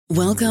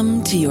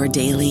Welcome to your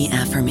daily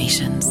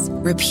affirmations.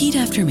 Repeat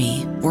after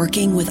me.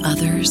 Working with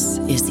others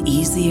is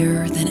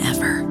easier than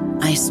ever.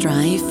 I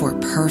strive for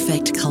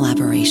perfect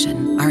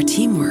collaboration. Our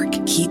teamwork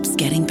keeps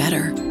getting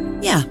better.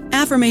 Yeah,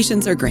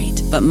 affirmations are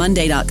great, but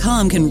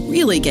Monday.com can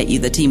really get you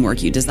the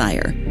teamwork you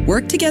desire.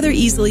 Work together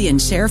easily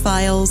and share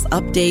files,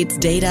 updates,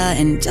 data,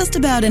 and just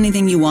about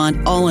anything you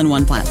want all in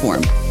one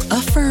platform.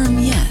 Affirm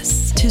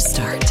yes to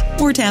start,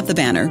 or tap the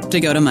banner to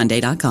go to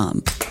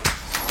Monday.com.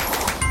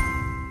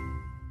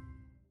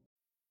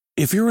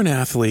 If you're an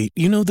athlete,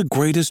 you know the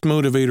greatest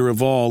motivator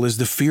of all is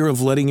the fear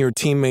of letting your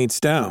teammates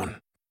down.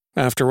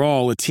 After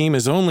all, a team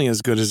is only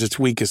as good as its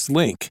weakest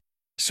link.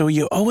 So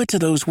you owe it to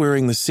those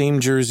wearing the same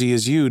jersey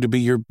as you to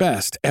be your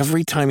best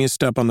every time you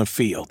step on the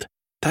field.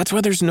 That's why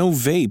there's no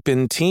vape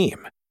in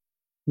team.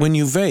 When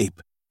you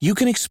vape, you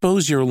can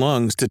expose your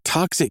lungs to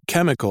toxic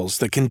chemicals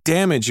that can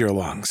damage your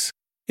lungs.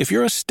 If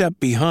you're a step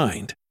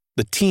behind,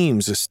 the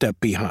team's a step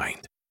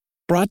behind.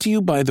 Brought to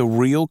you by The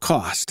Real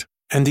Cost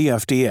and the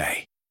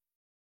FDA.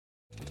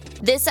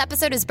 This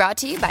episode is brought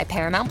to you by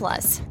Paramount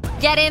Plus.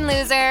 Get in,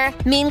 loser!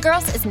 Mean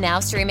Girls is now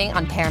streaming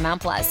on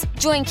Paramount Plus.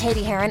 Join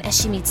Katie Heron as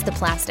she meets the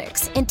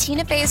plastics in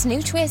Tina Fey's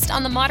new twist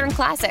on the modern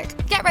classic.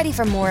 Get ready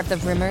for more of the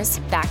rumors,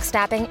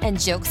 backstabbing, and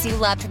jokes you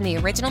loved from the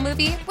original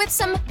movie with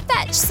some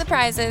fetch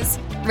surprises.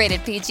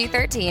 Rated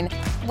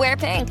PG-13. Wear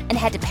pink and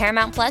head to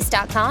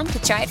ParamountPlus.com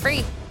to try it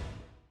free.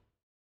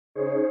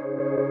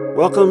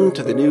 Welcome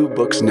to the New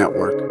Books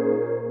Network.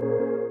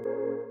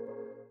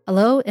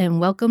 Hello and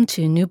welcome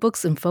to New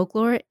Books in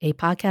Folklore, a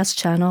podcast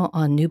channel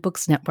on New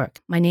Books Network.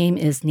 My name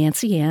is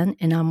Nancy Ann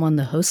and I'm one of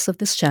the hosts of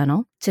this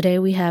channel. Today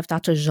we have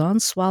Dr.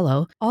 Jean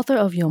Swallow, author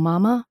of Yo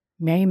Mama,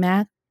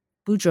 Merrimack,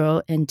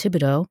 Boudreaux, and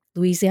Thibodeau,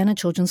 Louisiana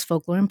Children's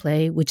Folklore and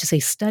Play, which is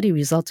a study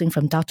resulting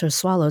from Dr.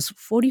 Swallow's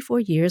 44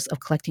 years of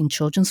collecting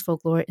children's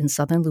folklore in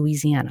southern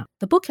Louisiana.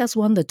 The book has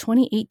won the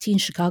 2018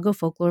 Chicago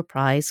Folklore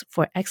Prize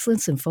for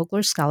Excellence in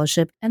Folklore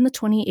Scholarship and the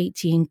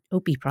 2018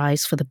 Opie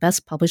Prize for the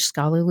Best Published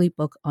Scholarly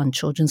Book on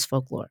Children's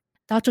Folklore.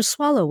 Dr.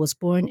 Swallow was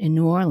born in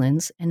New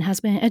Orleans and has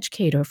been an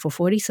educator for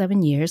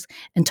 47 years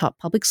and taught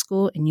public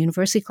school and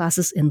university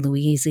classes in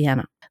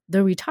Louisiana.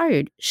 Though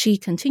retired, she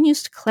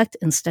continues to collect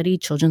and study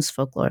children's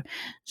folklore.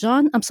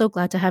 Jean, I'm so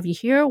glad to have you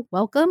here.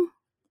 Welcome.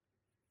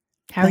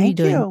 How are you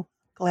doing? Thank you.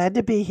 Glad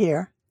to be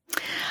here.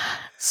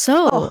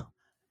 So,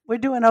 we're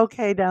doing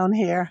okay down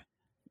here.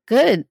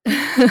 Good.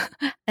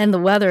 And the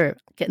weather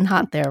getting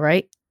hot there,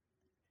 right?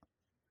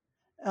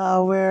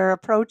 We're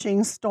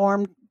approaching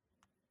storm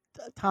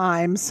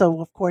time, so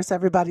of course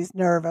everybody's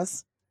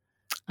nervous.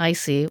 I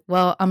see.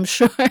 Well, I'm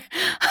sure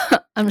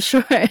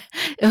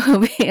it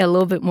will be a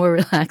little bit more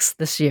relaxed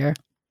this year.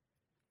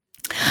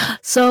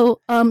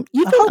 So,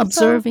 you've been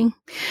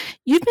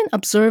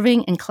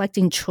observing and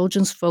collecting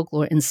children's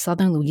folklore in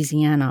southern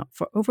Louisiana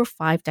for over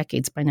 5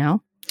 decades by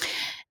now,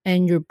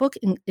 and your book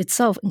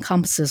itself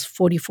encompasses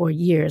 44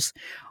 years.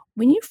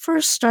 When you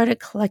first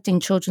started collecting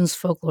children's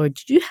folklore,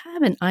 did you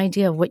have an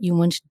idea of what you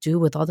wanted to do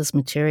with all this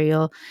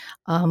material?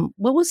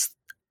 What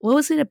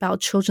was it about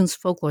children's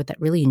folklore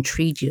that really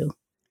intrigued you?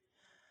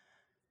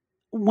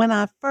 When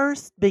I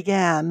first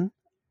began,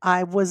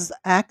 I was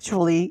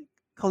actually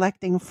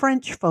collecting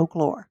French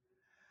folklore.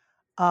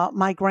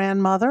 My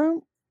grandmother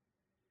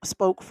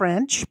spoke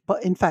French,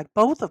 but in fact,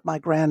 both of my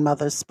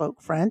grandmothers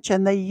spoke French,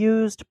 and they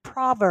used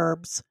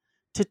proverbs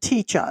to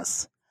teach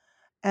us.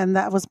 And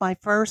that was my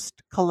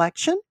first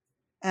collection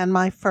and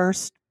my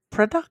first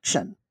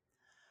production.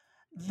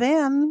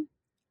 Then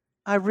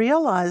I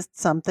realized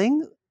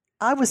something.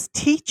 I was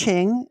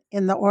teaching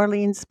in the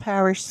Orleans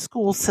Parish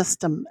school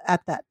system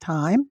at that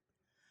time,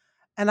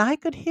 and I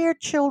could hear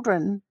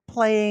children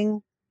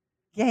playing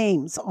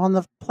games on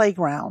the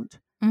playground.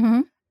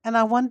 Mm-hmm. And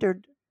I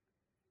wondered,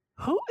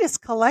 who is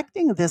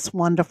collecting this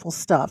wonderful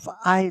stuff?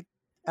 I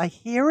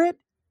hear it.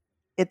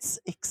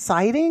 It's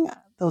exciting.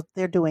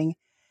 They're doing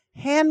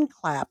hand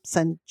claps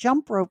and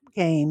jump rope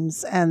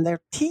games, and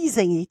they're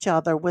teasing each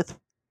other with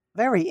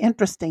very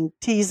interesting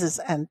teases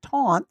and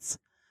taunts.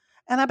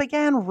 And I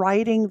began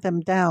writing them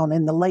down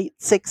in the late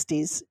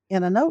 60s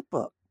in a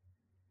notebook.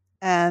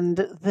 And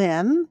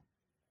then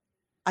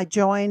I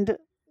joined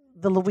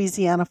the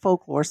Louisiana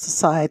Folklore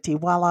Society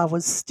while I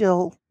was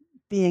still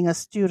being a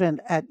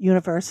student at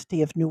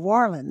University of New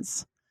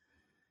Orleans.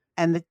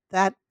 And at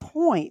that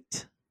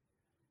point,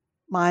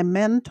 my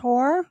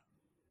mentor,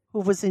 who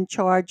was in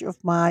charge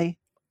of my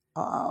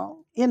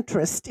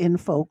interest in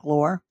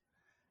folklore,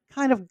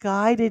 kind of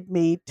guided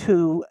me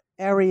to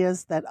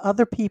areas that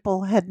other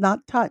people had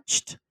not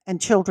touched, and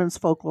children's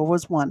folklore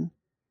was one.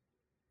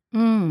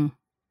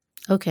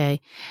 Okay.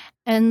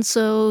 And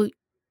so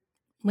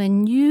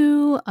when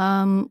you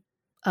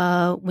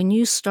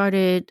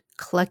started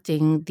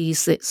collecting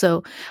these,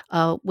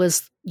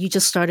 was you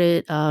just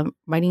started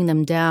writing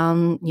them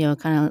down,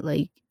 kind of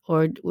like,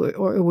 or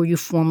were you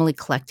formally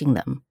collecting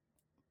them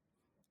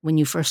when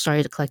you first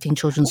started collecting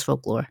children's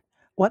folklore?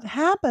 What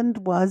happened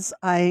was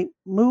I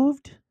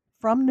moved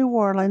from New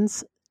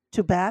Orleans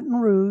to Baton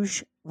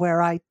Rouge,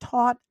 where I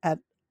taught at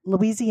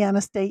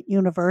Louisiana State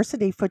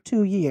University for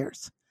 2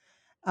 years.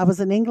 I was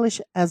an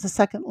English as a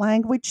second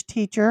language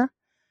teacher,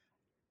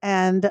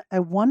 and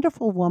a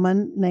wonderful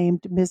woman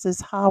named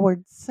Mrs.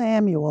 Howard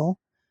Samuel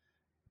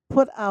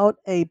put out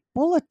a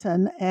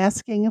bulletin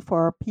asking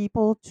for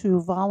people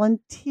to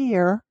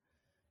volunteer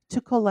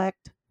to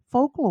collect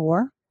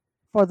folklore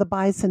for the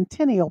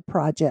Bicentennial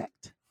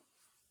Project.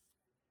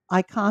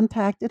 I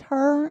contacted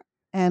her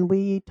and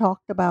we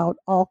talked about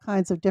all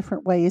kinds of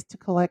different ways to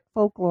collect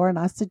folklore, and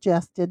I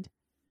suggested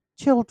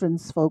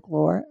children's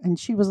folklore, and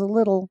she was a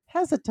little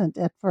hesitant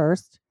at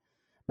first,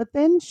 but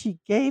then she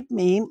gave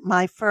me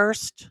my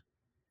first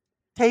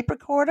tape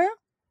recorder.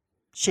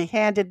 She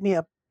handed me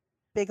a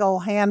big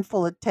old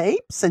handful of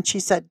tapes and she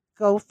said,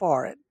 go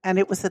for it. And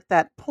it was at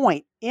that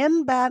point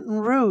in Baton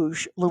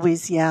Rouge,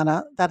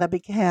 Louisiana, that I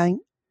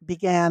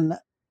began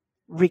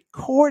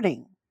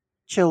recording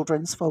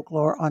children's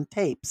folklore on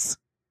tapes.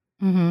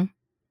 Mm-hmm.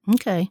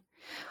 Okay.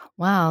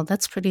 Wow,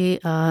 that's pretty.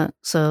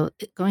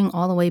 Going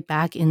all the way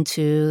back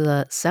into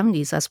the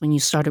 70s, that's when you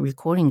started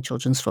recording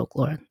children's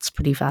folklore. It's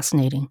pretty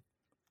fascinating.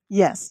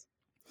 Yes.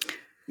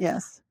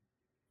 Yes.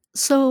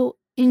 So,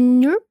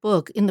 in your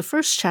book, in the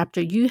first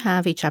chapter, you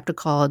have a chapter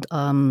called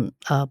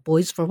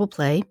Boys Verbal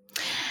Play.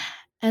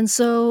 And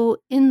so,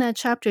 in that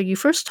chapter, you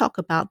first talk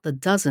about the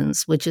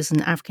dozens, which is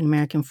an African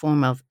American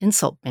form of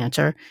insult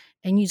banter,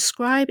 and you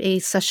describe a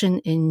session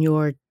in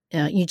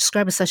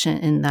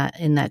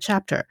that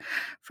chapter.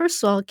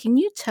 First of all, can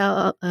you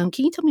tell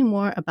me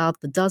more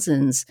about the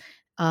dozens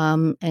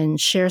and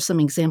share some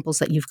examples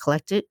that you've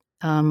collected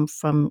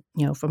from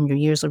your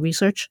years of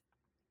research?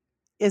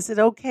 Is it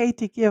okay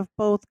to give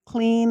both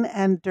clean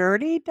and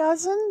dirty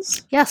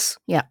dozens? Yes.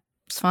 Yeah,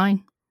 it's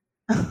fine.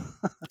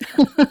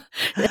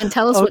 And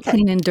tell us what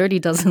clean and dirty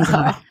dozens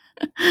are.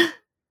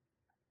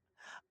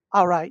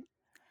 All right.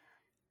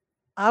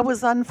 I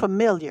was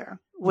unfamiliar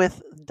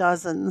with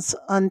dozens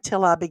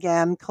until I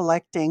began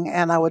collecting,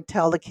 and I would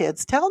tell the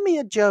kids, tell me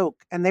a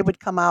joke, and they would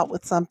come out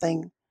with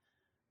something.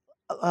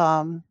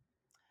 I'll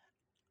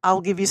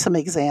give you some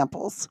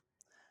examples.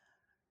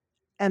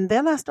 And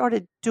then I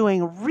started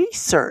doing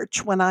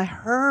research. When I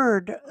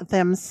heard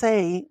them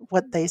say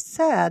what they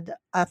said,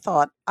 I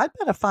thought, I'd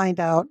better find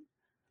out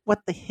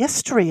what the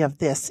history of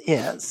this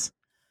is.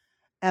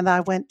 And I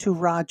went to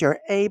Roger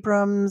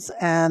Abrams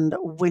and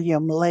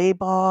William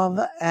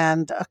Labov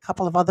and a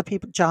couple of other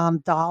people,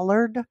 John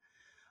Dollard,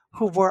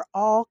 who were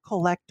all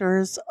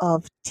collectors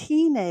of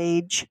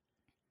teenage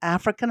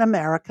African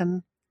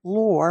American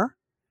lore.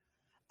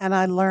 And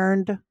I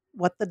learned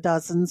what the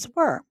dozens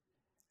were.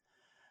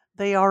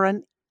 They are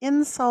an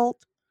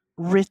insult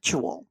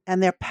ritual,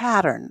 and they're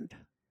patterned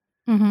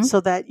so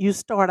that you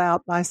start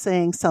out by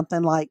saying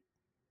something like,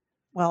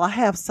 well, I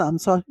have some,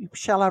 so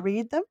shall I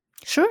read them?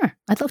 Sure.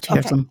 I'd love to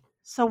hear some.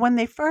 So when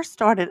they first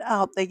started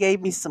out, they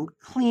gave me some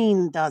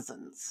clean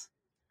dozens.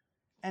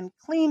 And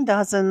clean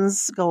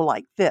dozens go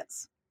like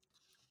this.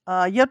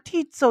 Your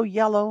teeth so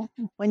yellow.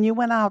 When you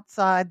went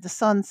outside, the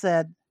sun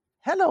said,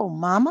 hello,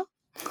 mama.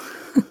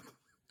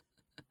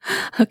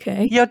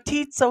 Okay. Your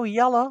teeth so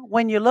yellow.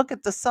 When you look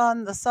at the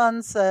sun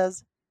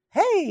says,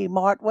 hey,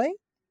 Martway.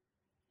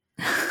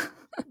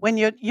 When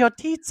your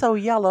teeth so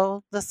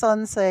yellow, the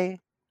sun say,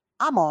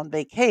 I'm on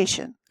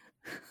vacation.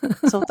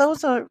 So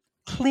those are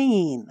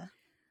clean.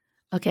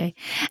 Okay.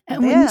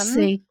 And when you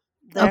say,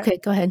 okay,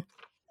 go ahead.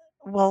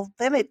 Well,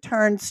 then it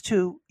turns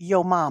to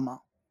yo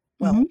mama.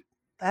 Well,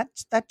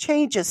 that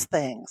changes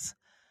things.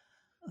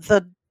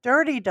 The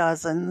dirty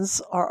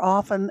dozens are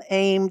often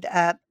aimed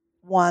at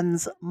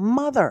one's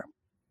mother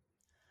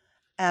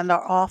and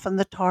are often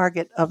the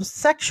target of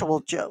sexual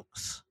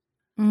jokes.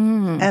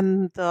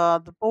 And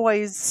the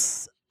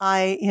boys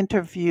I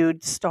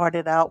interviewed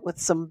started out with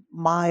some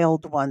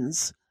mild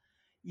ones.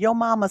 Yo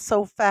mama's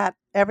so fat,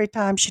 every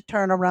time she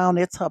turn around,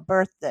 it's her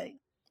birthday.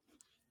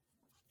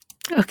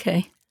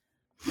 Okay.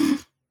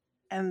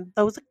 And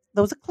those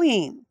are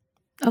clean.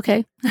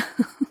 Okay.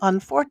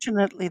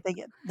 Unfortunately,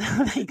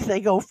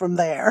 they go from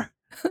there.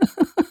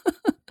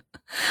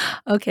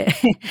 Okay.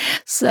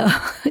 So,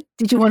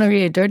 did you want to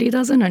read a dirty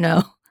dozen or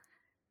no?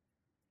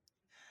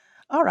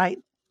 All right.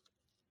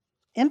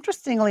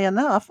 Interestingly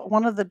enough,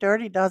 one of the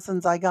dirty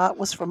dozens I got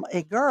was from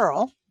a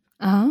girl,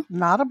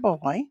 not a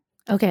boy.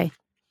 Okay.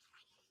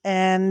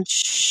 And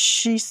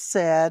she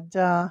said,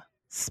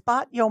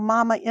 spot your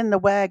mama in the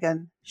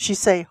wagon. She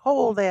say,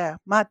 hold there,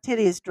 my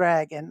titty's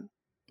dragging.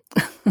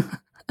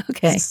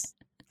 Okay.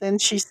 Then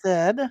she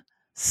said,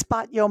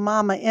 spot your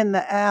mama in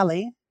the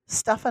alley,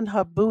 stuffing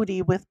her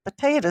booty with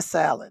potato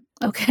salad.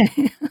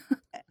 Okay.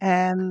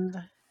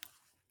 And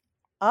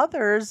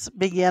others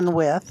begin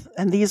with,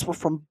 and these were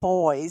from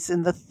boys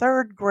in the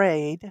 3rd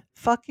grade,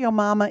 fuck your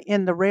mama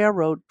in the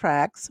railroad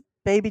tracks,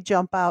 baby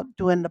jump out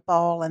doing the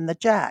ball and the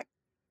jack.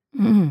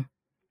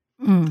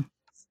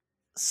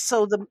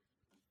 So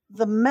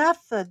the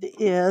method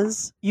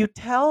is you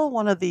tell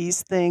one of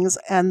these things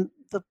and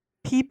the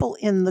people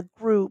in the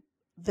group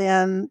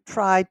then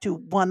try to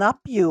one-up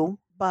you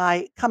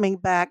by coming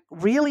back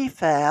really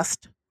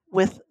fast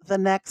with the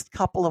next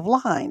couple of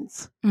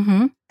lines.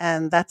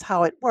 And that's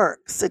how it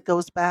works. It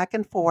goes back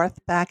and forth,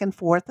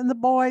 and the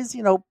boys,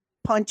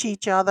 punch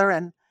each other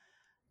and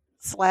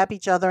slap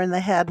each other in the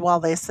head while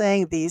they're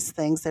saying these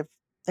things. If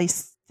they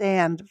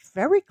stand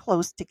very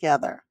close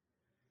together,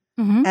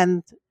 Mm-hmm.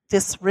 and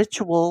this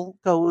ritual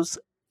goes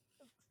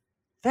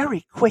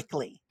very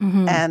quickly,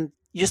 Mm-hmm. and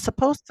you're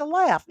supposed to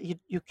laugh.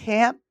 You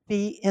can't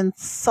be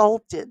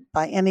insulted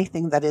by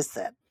anything that is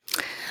said.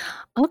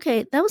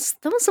 Okay, that was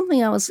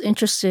something I was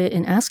interested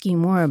in asking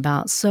more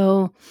about.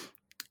 So,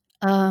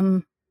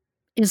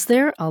 is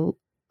there a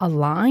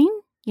line,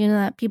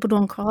 that people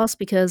don't cross?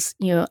 Because,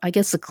 I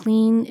guess the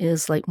clean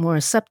is like more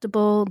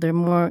acceptable. They're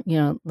more,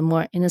 the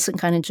more innocent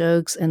kind of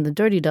jokes, and the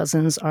dirty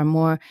dozens are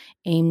more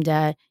aimed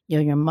at,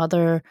 your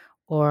mother,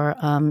 or,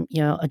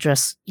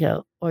 address,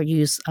 or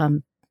use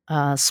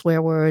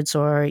swear words,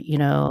 or,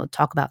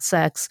 talk about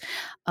sex.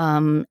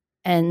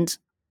 And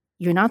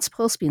you're not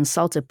supposed to be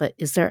insulted, but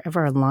is there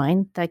ever a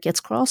line that gets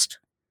crossed?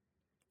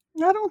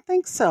 I don't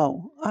think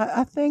so.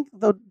 I think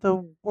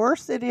the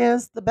worse it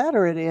is, the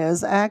better it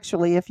is.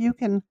 Actually, if you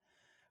can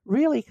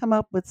really come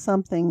up with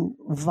something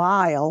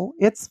vile,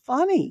 it's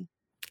funny.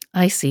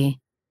 I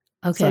see.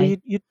 So Okay.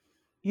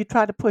 you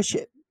try to push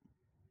it.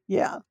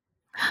 Yeah.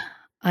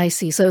 I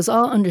see. So it's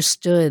all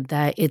understood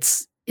that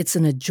it's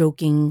in a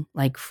joking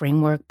like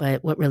framework,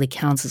 but what really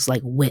counts is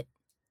like wit.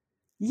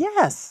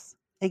 Yes,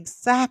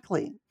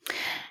 exactly.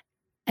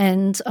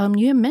 And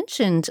you had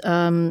mentioned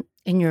in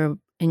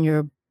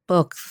your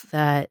book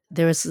that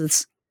there is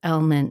this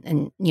element,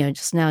 and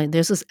just now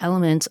there's this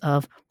element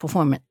of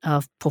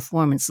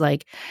performance,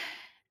 like,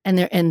 and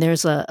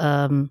there's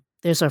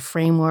a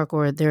framework,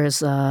 or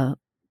there's a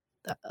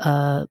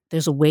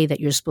way that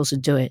you're supposed to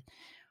do it.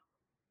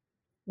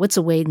 What's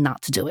a way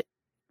not to do it?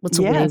 What's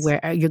a way Yes. where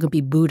you're going to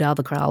be booed out of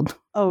the crowd?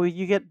 Oh,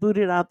 you get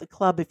booted out the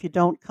club if you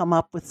don't come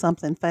up with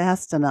something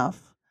fast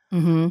enough.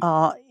 Mm-hmm.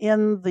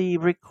 In the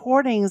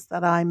recordings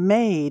that I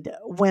made,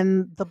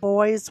 when the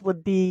boys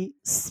would be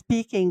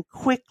speaking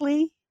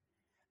quickly,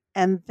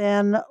 and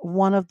then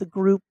one of the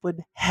group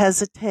would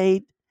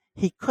hesitate,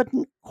 he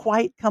couldn't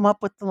quite come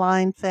up with the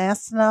line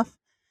fast enough.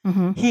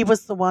 Mm-hmm. He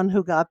was the one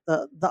who got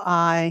the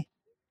eye,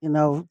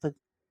 the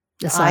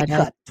eye side eye.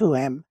 cut to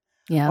him.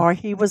 Yeah, Or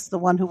he was the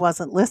one who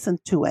wasn't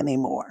listened to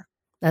anymore.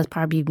 that's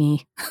probably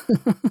me.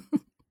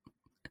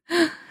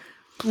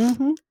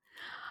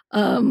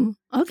 Mm-hmm.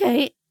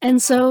 Okay,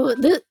 and so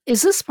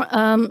is this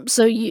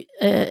so you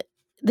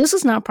this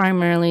is not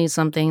primarily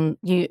something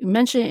you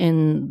mentioned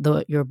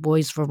in your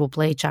boys verbal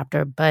play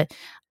chapter, but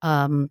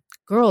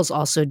girls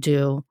also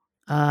do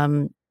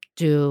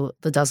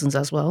the dozens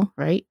as well,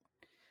 right?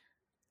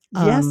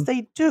 Yes,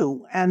 they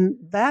do. And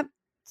that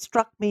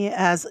struck me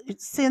as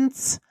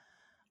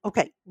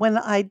when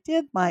I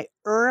did my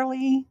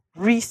early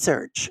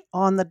research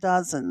on the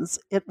dozens,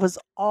 it was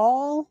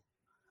all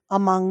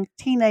among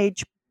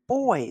teenage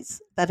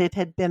boys that it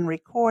had been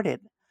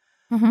recorded.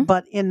 Mhm.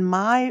 But in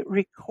my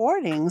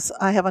recordings,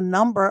 I have a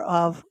number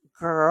of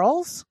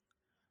girls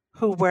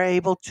who were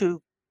able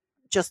to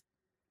just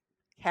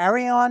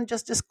carry on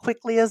just as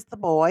quickly as the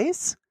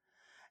boys.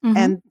 Mhm.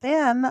 And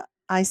then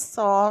I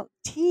saw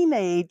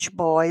teenage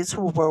boys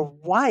who were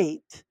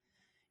white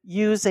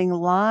using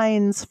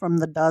lines from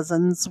the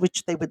dozens,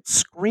 which they would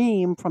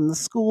scream from the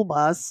school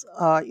bus,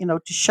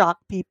 to shock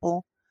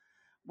people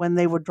when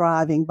they were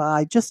driving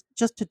by, just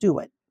to do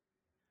it.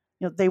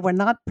 They were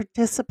not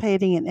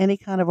participating in any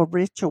kind of a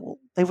ritual.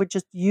 They were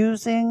just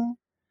using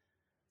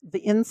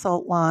the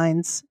insult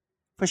lines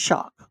for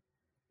shock.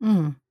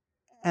 Mm.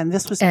 And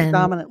this was And-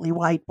 predominantly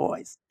white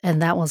boys.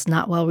 And that was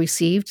not well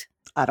received?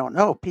 I don't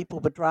know. People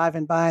were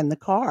driving by in the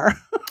car.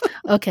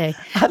 Okay.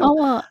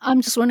 Well,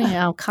 I'm just wondering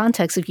out of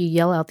context, if you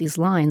yell out these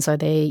lines, are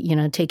they,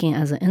 taking it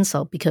as an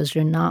insult because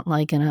you're not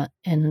like in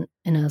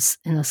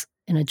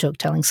a joke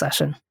telling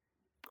session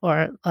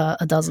or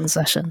a dozen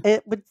session?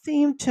 It would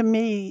seem to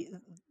me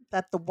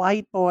that the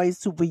white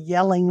boys who were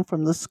yelling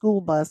from the school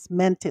bus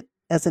meant it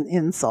as an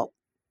insult.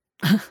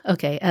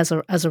 Okay, as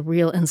a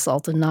real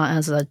insult and not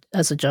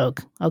as a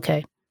joke.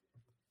 Okay.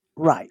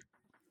 Right.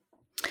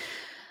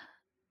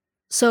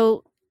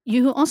 So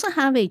you also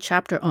have a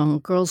chapter on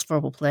girls'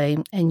 verbal play,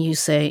 and you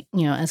say,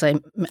 as I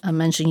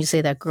mentioned, you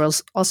say that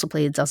girls also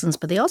play dozens,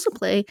 but they also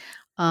play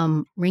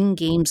ring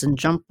games and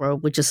jump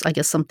rope, which is, I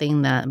guess,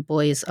 something that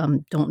boys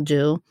don't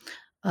do.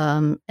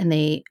 And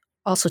they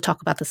also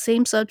talk about the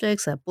same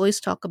subjects that boys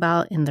talk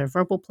about in their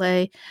verbal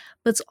play,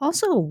 but it's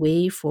also a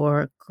way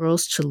for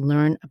girls to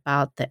learn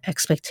about the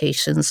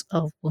expectations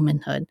of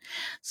womanhood.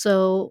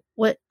 So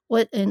what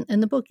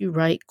in the book you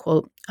write,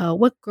 quote,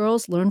 what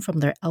girls learn from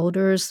their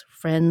elders,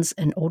 friends,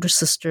 and older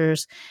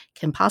sisters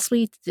can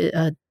possibly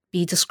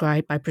be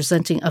described by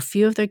presenting a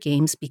few of their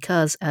games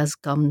because, as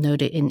Gum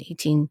noted in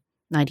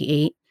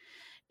 1898,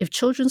 if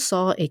children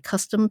saw a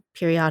custom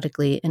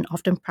periodically and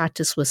often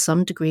practiced with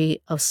some degree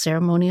of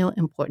ceremonial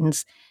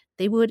importance,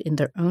 they would, in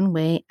their own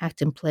way,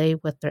 act and play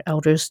what their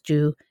elders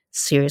do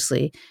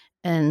seriously.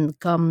 And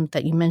Gum,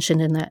 that you mentioned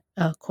in that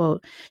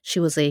quote, she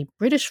was a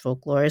British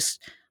folklorist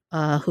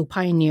who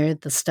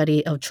pioneered the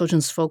study of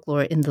children's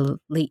folklore in the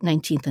late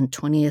 19th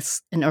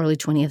and early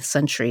 20th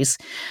centuries.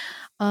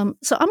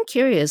 So I'm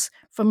curious,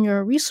 from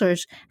your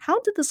research, how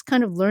did this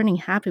kind of learning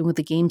happen with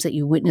the games that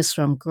you witnessed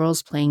from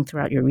girls playing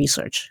throughout your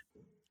research?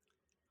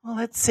 Well,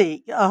 let's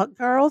see.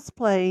 Girls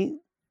play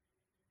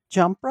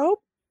jump rope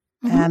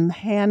Mm-hmm. and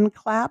hand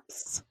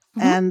claps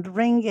Mm-hmm. and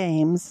ring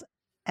games,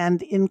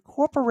 and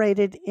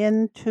incorporated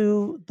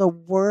into the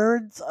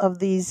words of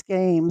these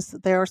games,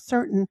 there are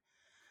certain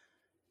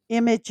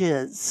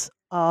images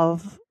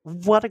of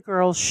what a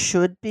girl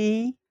should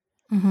be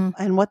Mm-hmm.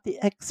 and what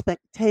the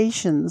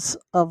expectations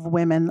of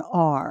women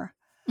are.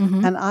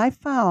 Mm-hmm. And I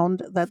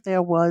found that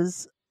there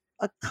was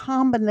a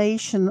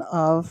combination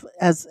of,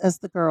 as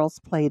the girls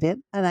played it,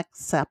 an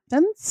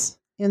acceptance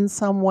in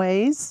some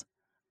ways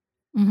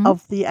Mm-hmm.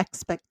 of the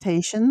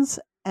expectations,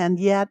 and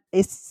yet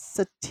a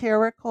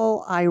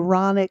satirical,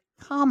 ironic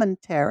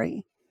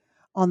commentary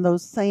on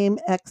those same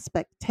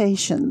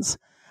expectations.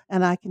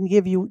 And I can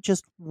give you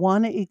just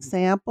one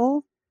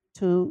example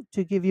to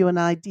give you an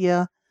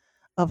idea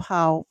of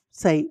how,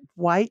 say,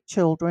 white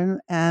children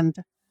and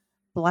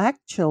black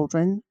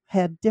children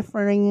had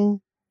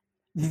differing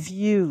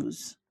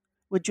views.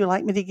 Would you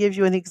like me to give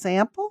you an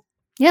example?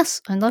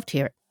 Yes, I'd love to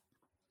hear it.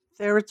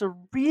 There is a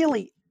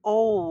really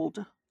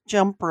old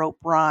jump rope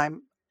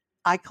rhyme.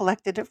 I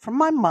collected it from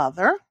my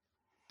mother,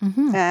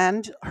 Mm-hmm.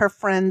 and her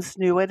friends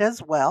knew it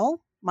as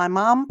well. My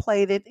mom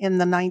played it in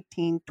the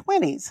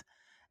 1920s,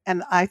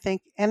 and I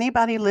think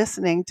anybody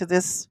listening to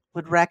this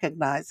would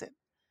recognize it.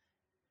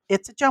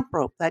 It's a jump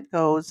rope that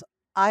goes,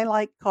 I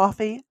like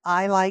coffee,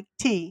 I like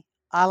tea,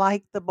 I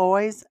like the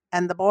boys,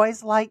 and the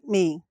boys like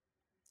me.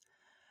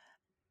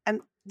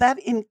 And that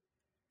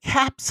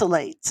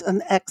encapsulates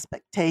an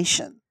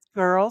expectation.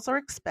 Girls are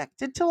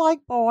expected to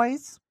like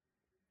boys,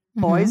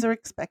 Mm-hmm. boys are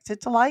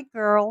expected to like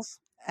girls,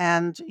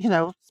 and,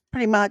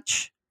 pretty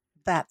much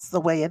that's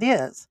the way it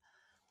is.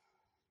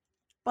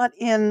 But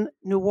in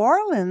New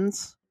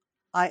Orleans,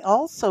 I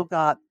also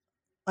got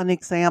an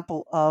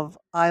example of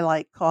I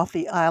like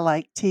coffee, I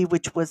like tea,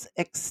 which was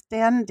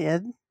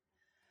extended,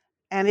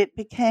 and it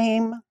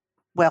became,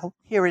 well,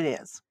 here it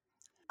is.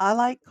 I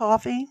like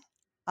coffee,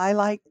 I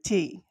like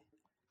tea.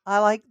 I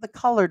like the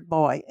colored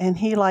boy, and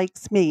he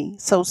likes me.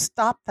 So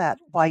stop that,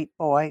 white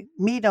boy.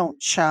 Me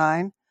don't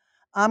shine.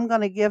 I'm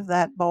going to give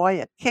that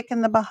boy a kick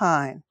in the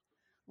behind.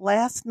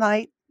 Last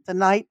night, the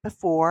night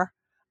before,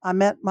 I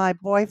met my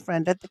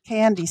boyfriend at the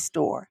candy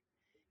store.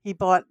 He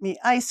bought me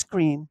ice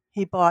cream.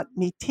 He bought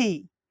me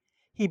tea.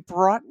 He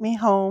brought me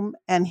home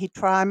and he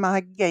tried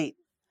my gate.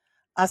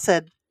 I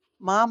said,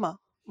 Mama,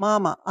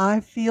 Mama, I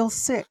feel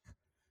sick.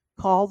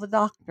 Call the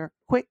doctor.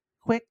 Quick,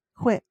 quick,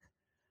 quick.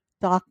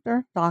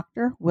 Doctor,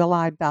 doctor, will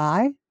I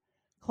die?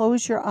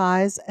 Close your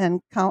eyes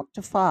and count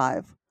to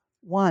 5.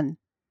 1,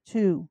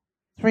 2,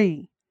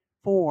 3,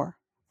 4,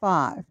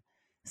 5.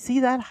 See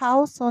that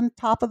house on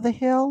top of the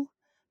hill?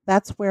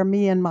 That's where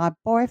me and my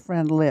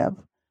boyfriend live.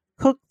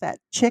 Cook that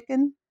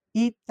chicken,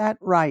 eat that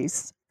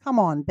rice. Come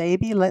on,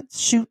 baby, let's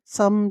shoot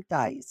some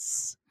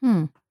dice.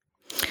 Hmm.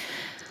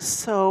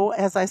 So,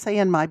 as I say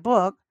in my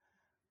book,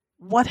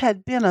 what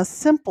had been a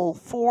simple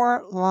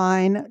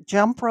 4-line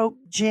jump rope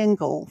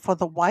jingle for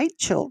the white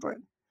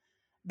children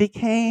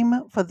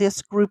became, for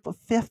this group of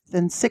 5th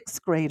and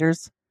 6th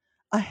graders,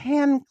 a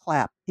hand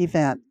clap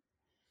event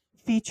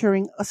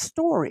featuring a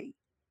story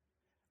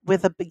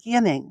with a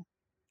beginning,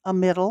 a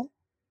middle,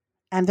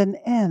 and an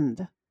end.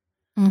 The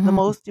Mm-hmm.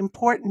 most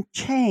important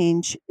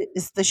change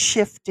is the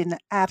shift in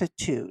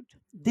attitude.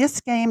 This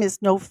game is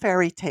no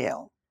fairy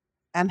tale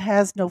and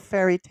has no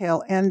fairy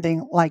tale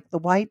ending like the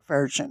white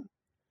version.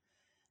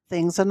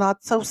 Things are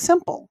not so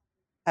simple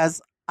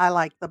as I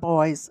like the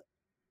boys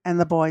and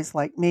the boys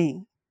like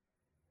me.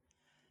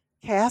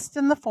 Cast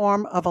in the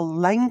form of a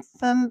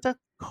lengthened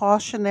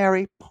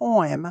cautionary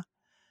poem,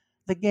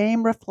 the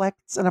game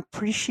reflects an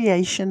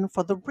appreciation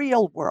for the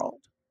real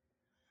world,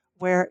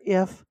 where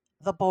if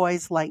the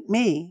boys like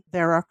me,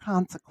 there are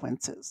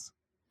consequences.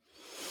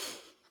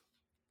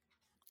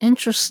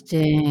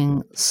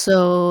 Interesting.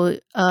 So,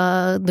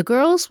 the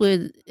girls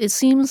would. It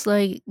seems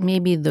like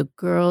maybe the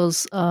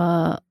girls.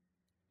 Yeah,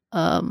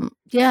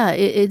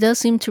 it does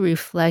seem to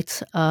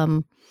reflect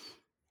what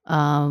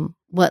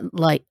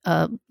like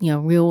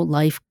real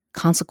life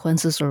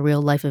consequences or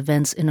real life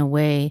events in a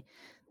way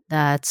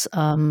that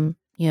from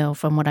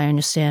what I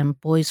understand,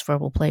 boys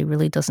verbal play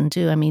really doesn't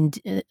do. I mean,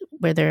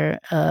 were there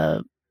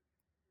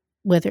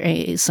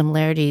any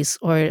similarities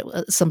or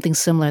something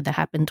similar that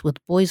happened with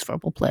boys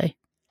verbal play?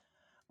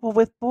 Well,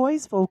 with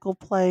boys' vocal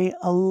play,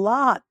 a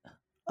lot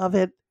of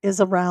it is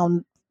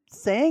around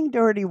saying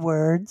dirty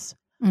words,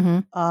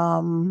 Mm-hmm.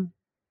 um,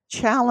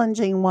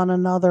 challenging one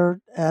another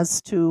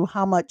as to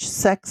how much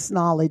sex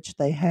knowledge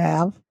they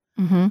have.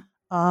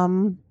 Mm-hmm.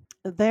 Um,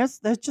 there's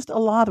just a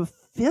lot of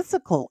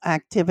physical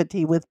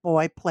activity with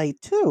boy play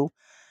too.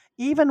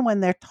 Even when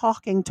they're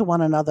talking to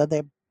one another,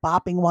 they're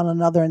bopping one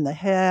another in the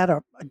head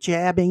or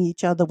jabbing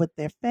each other with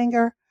their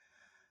finger.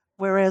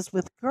 Whereas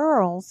with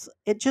girls,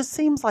 it just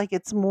seems like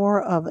it's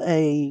more of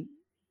a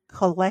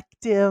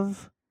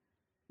collective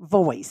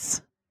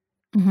voice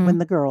Mm-hmm. when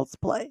the girls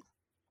play.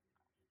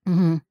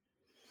 Mm-hmm.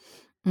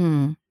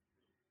 Mm.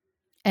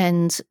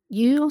 And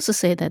you also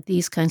say that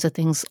these kinds of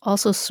things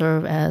also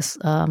serve as,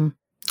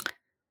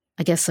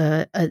 I guess,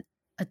 a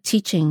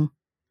teaching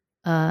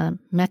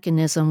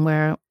mechanism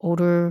where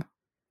older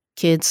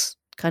kids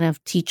kind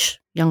of teach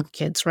younger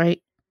kids,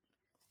 right?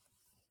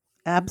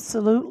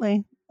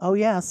 Absolutely. Oh,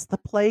 yes. The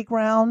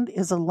playground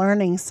is a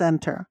learning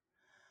center,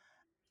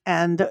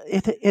 and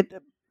it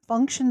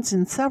functions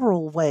in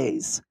several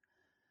ways.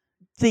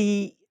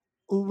 The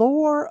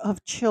lore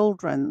of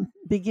children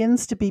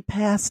begins to be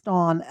passed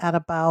on at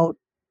about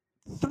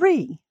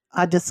 3,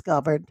 I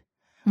discovered,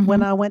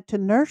 when I went to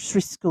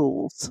nursery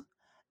schools.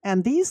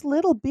 And these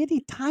little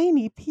bitty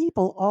tiny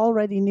people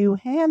already knew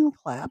hand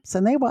claps,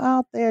 and they were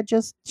out there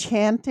just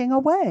chanting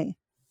away.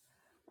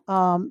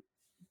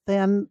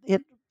 Then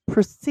it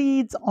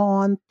proceeds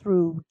on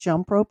through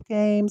jump rope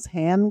games,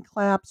 hand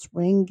claps,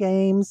 ring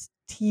games,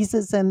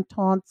 teases and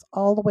taunts,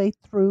 all the way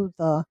through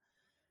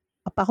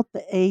about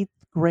the 8th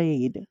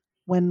grade,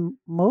 when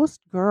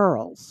most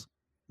girls,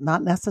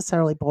 not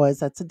necessarily boys,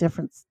 that's a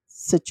different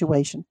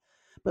situation,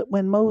 but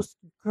when most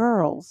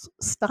girls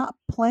stop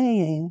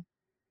playing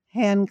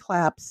hand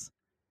claps,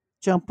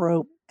 jump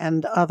rope,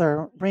 and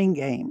other ring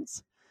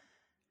games.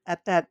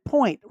 At that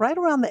point, right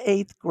around the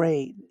 8th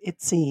grade,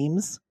 it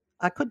seems,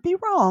 I could be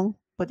wrong,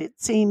 but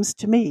it seems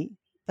to me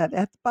that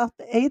at about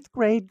the 8th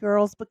grade,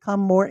 girls become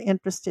more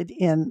interested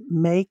in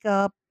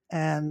makeup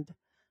and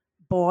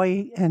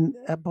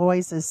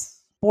boys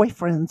as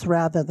boyfriends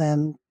rather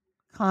than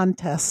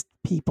contest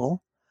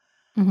people.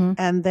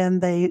 And then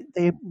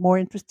they're more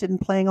interested in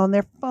playing on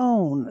their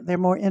phone. They're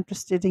more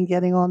interested in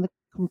getting on the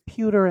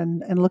computer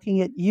and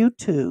looking at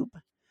YouTube.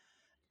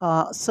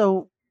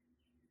 So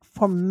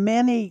for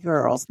many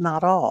girls,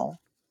 not all,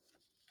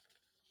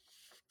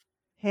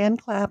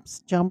 hand claps,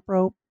 jump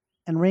rope,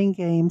 and ring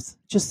games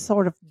just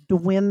sort of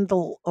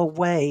dwindle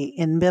away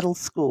in middle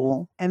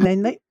school. And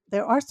then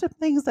there are some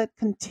things that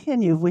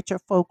continue, which are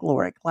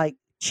folkloric, like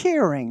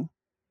cheering.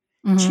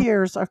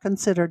 Cheers are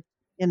considered,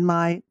 in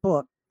my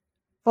book,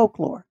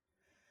 folklore.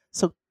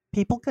 So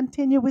people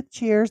continue with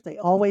cheers. They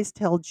always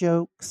tell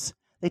jokes.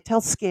 They tell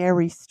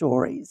scary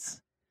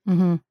stories.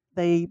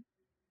 They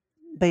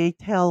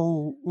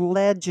tell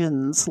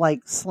legends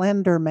like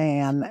Slender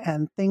Man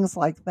and things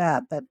like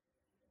that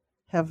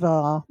have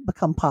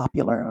become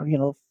popular. You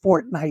know,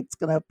 Fortnite's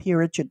going to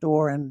appear at your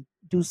door and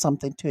do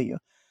something to you.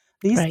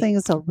 These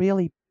things are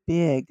really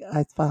big,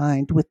 I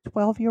find, with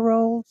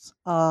 12-year-olds.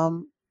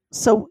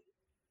 So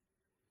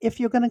if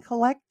you're going to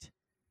collect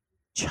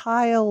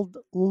child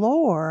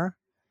lore,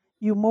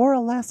 you more or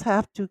less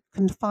have to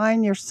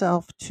confine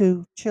yourself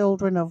to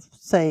children of,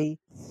 say,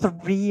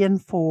 3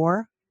 and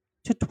 4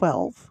 to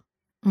 12.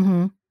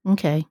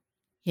 Okay.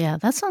 Yeah,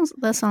 that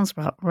sounds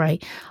about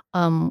right.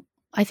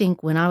 I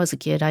think when I was a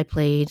kid, I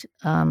played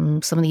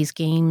some of these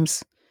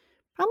games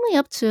probably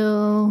up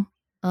to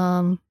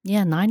 9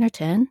 or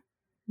 10,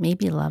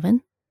 maybe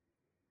 11.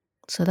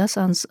 So that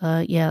sounds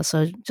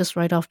so just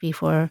right off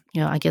before,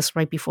 I guess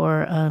right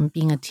before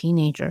being a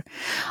teenager.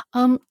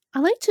 I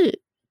like to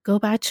go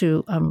back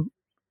to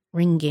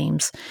ring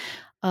games.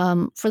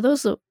 For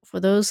those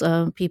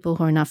people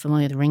who are not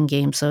familiar with ring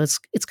games, so it's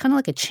kind of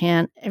like a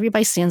chant.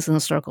 Everybody stands in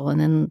a circle, and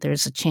then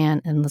there's a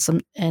chant,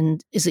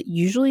 and is it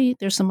usually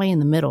there's somebody in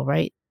the middle,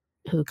 right,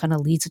 who kind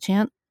of leads a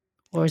chant,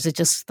 or is it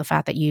just the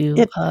fact that you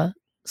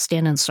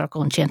stand in a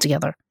circle and chant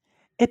together?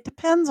 It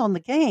depends on the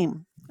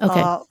game.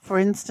 Okay. For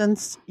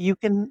instance, you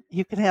can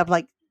have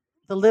like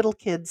the little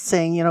kids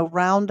saying,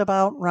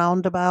 roundabout,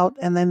 roundabout,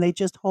 and then they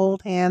just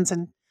hold hands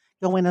and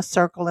go in a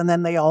circle, and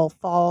then they all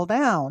fall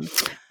down.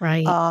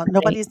 Right.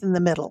 Nobody's in the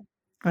middle.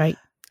 Right.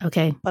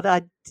 Okay. But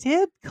I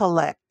did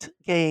collect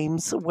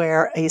games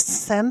where a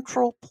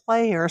central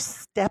player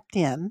stepped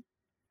in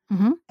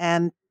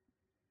and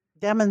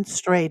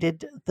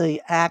demonstrated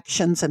the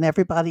actions, and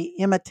everybody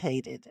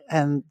imitated.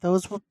 And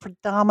those were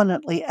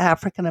predominantly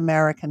African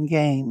American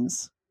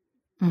games.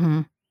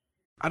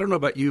 I don't know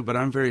about you, but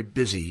I'm very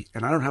busy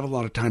and I don't have a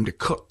lot of time to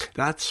cook.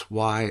 That's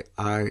why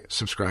I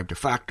subscribe to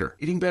Factor.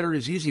 Eating better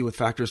is easy with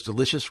Factor's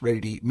delicious,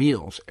 ready-to-eat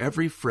meals.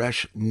 Every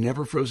fresh,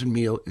 never frozen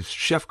meal is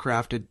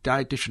chef-crafted,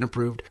 dietitian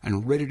approved,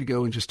 and ready to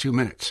go in just 2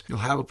 minutes. You'll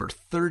have over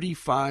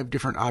 35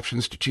 different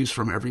options to choose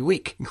from every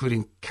week,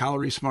 including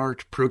Calorie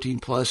Smart, Protein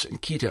Plus,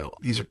 and Keto.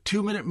 These are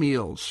 2-minute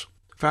meals.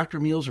 Factor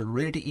meals are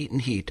ready to eat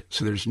and heat,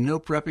 so there's no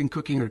prepping,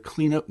 cooking, or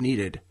cleanup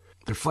needed.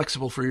 They're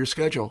flexible for your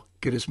schedule.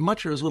 Get as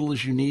much or as little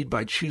as you need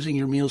by choosing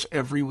your meals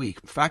every week.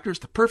 Factor's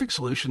the perfect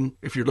solution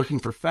if you're looking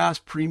for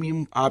fast,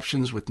 premium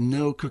options with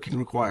no cooking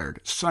required.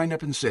 Sign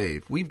up and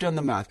save. We've done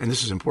the math, and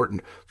this is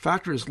important.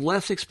 Factor is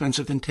less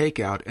expensive than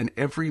takeout, and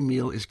every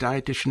meal is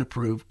dietitian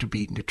approved to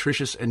be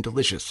nutritious and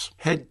delicious.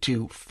 Head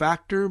to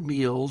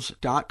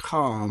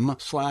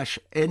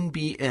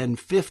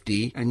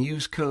factormeals.com/NBN50 and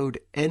use code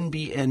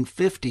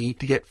NBN50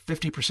 to get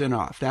 50%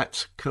 off.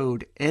 That's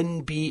code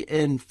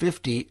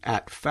NBN50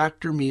 at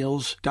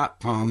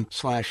factormeals.com/NBN50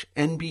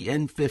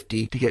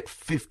 to get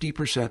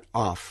 50%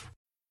 off.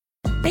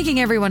 Making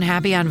everyone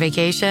happy on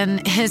vacation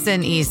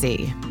isn't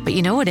easy, but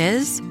you know what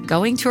is?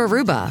 Going to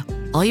Aruba.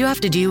 all you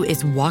have to do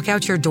is walk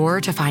out your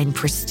door to find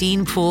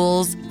pristine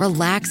pools,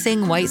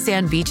 relaxing white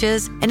sand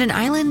beaches, and an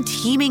island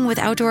teeming with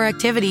outdoor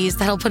activities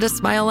that'll put a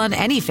smile on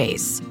any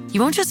face.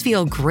 You won't just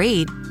feel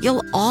great,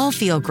 you'll all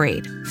feel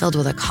great, filled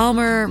with a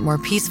calmer, more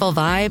peaceful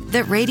vibe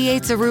that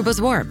radiates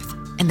Aruba's warmth.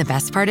 And the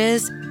best part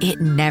is,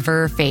 it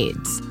never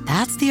fades.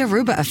 That's the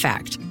Aruba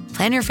effect.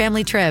 Plan your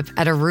family trip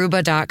at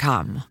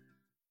Aruba.com.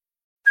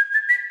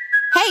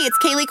 Hey, it's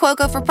Kaylee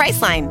Cuoco for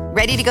Priceline.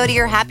 Ready to go to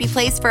your happy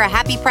place for a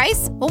happy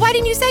price? Well, why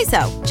didn't you say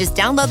so? Just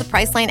download the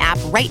Priceline app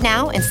right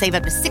now and save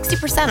up to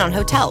 60% on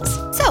hotels.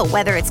 So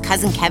whether it's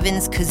Cousin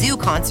Kevin's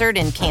Kazoo Concert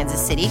in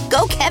Kansas City,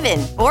 go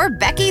Kevin, or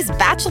Becky's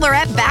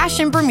Bachelorette Bash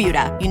in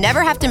Bermuda, you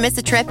never have to miss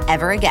a trip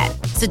ever again.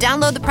 So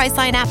download the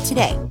Priceline app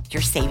today.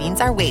 Your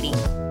savings are waiting.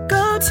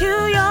 Go to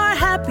your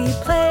happy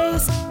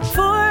place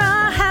for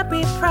a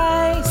happy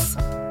price.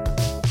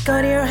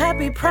 Go to your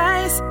happy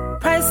price,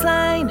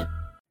 Priceline.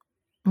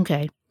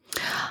 Okay.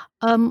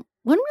 One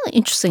really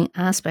interesting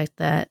aspect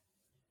that,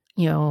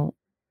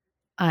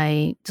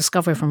 I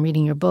discovered from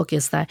reading your book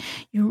is that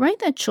you write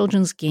that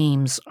children's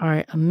games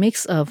are a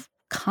mix of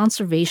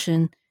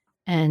conservation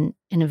and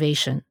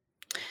innovation.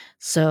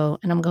 So,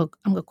 and I'm going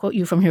to quote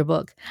you from your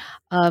book.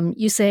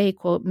 You say,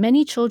 quote,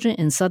 many children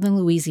in southern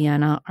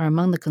Louisiana are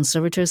among the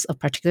conservators of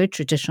particular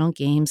traditional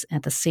games,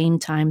 at the same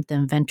time, the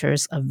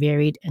inventors of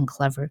varied and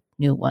clever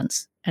new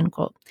ones, end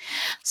quote.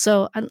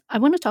 So I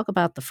want to talk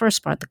about the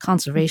first part, the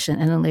conservation,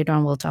 and then later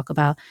on we'll talk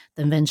about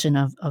the invention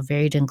of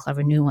varied and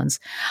clever new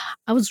ones.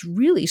 I was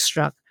really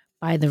struck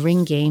by the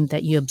ring game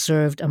that you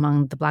observed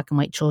among the Black and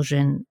white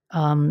children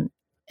and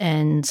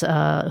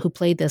who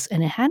played this,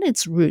 and it had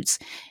its roots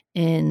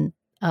in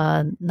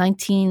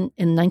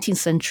 19th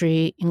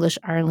century English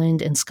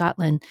Ireland and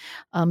Scotland,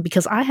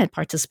 because I had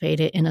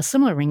participated in a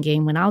similar ring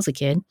game when I was a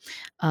kid,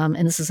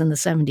 and this is in the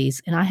 70s,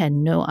 and I had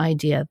no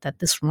idea that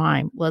this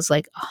rhyme was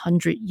like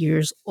 100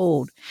 years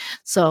old.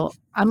 So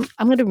I'm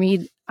going to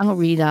read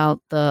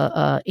out the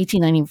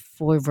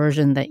 1894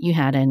 version that you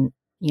had, and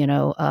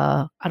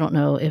I don't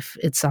know if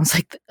it sounds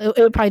like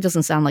it probably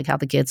doesn't sound like how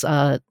the kids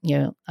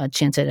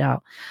chanted it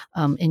out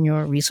in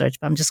your research,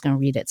 but I'm just going to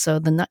read it. So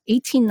the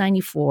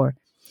 1894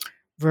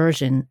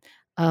 version,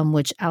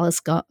 which Alice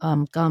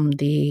Gumm,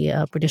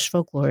 the British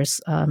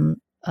folklorist,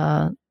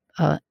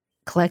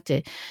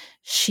 collected,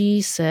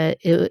 she said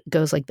it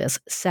goes like this: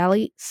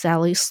 Sally,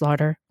 Sally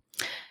Slaughter,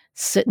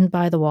 sitting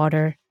by the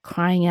water,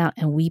 crying out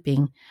and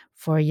weeping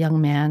for a young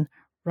man.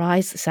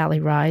 Rise, Sally,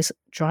 rise,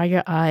 dry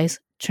your eyes,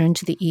 turn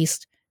to the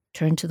east,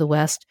 turn to the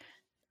west,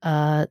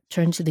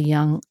 turn to the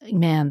young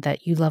man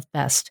that you love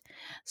best.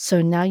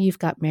 So now you've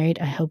got married.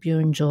 I hope you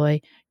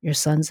enjoy your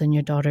sons and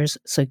your daughters.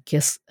 So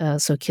kiss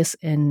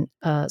and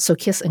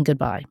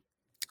goodbye.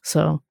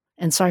 So,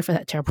 and sorry for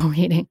that terrible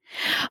reading,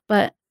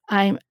 but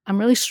I'm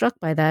really struck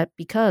by that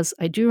because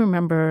I do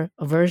remember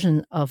a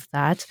version of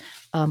that.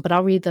 But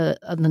I'll read the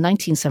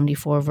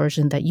 1974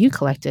 version that you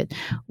collected,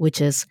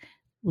 which is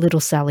little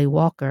Sally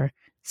Walker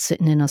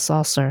sitting in a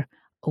saucer,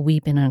 a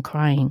weeping and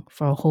crying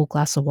for a whole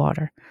glass of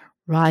water.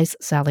 Rise,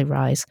 Sally,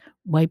 rise,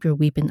 wipe your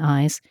weeping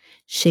eyes,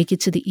 shake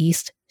it to the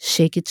east,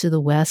 shake it to the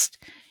west,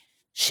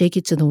 shake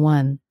it to the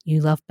one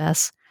you love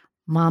best.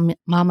 Mama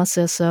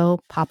says so,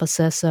 Papa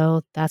says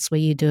so, that's the way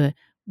you do it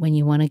when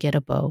you want to get a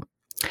beau.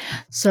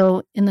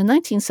 So in the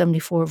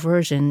 1974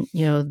 version,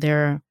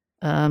 they're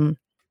in a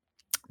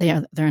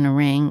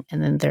ring,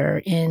 and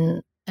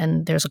then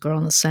and there's a girl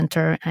in the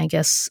center, I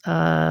guess,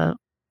 or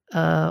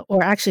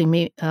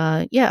actually,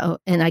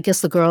 and I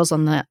guess the girls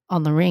on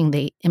the ring,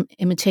 they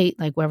imitate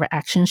like whatever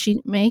action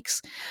she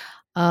makes.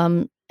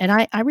 And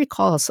I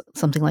recall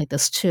something like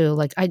this too.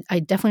 Like I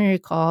definitely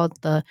recall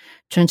the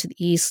turn to the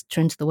east,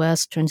 turn to the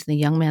west, turn to the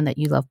young man that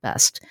you love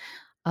best.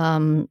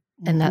 And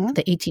that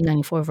the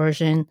 1894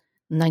 version,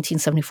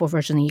 1974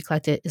 version that you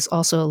collected is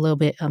also a little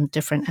bit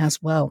different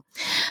as well.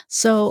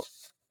 So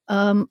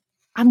I'm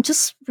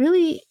just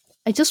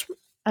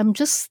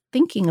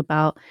thinking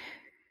about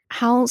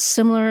how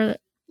similar,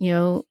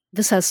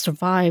 this has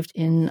survived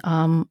in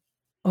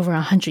over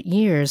 100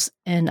 years.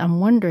 And I'm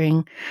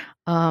wondering,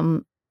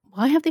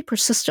 why have they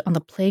persisted on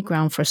the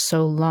playground for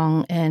so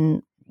long,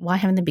 and why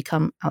haven't they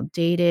become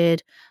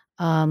outdated?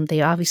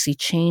 They obviously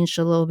changed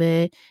a little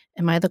bit.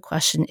 And my other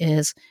question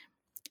is,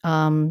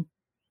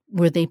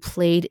 were they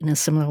played in a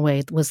similar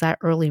way? Was that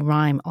early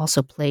rhyme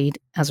also played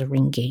as a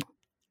ring game?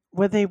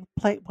 Were they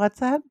play?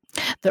 What's that?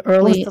 The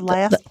early, the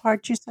last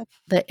part you said?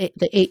 The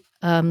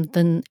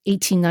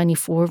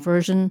 1894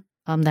 version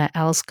that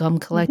Alice Gumm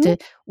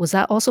collected, was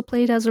that also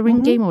played as a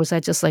ring game, or was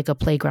that just like a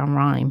playground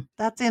rhyme?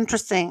 That's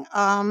interesting.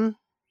 I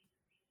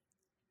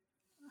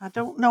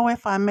don't know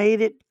if I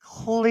made it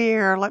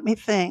clear. Let me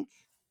think.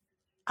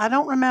 I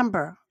don't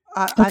remember.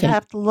 I'd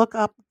have to look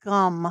up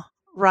Gumm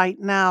right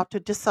now to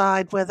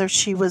decide whether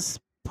she was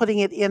putting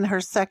it in her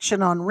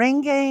section on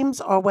ring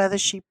games or whether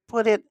she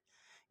put it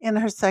in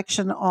her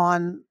section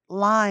on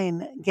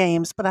line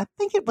games. But I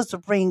think it was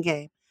a ring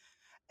game.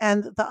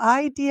 And the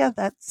idea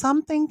that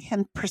something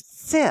can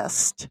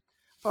persist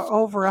for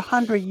over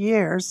 100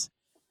 years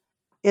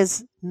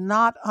is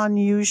not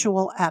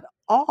unusual at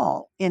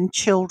all in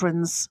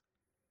children's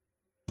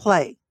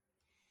play.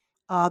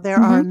 There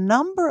are a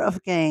number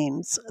of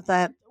games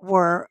that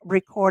were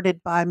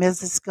recorded by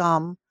Mrs.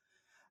 Gum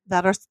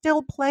that are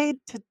still played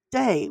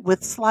today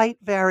with slight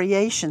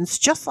variations,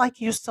 just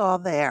like you saw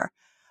there.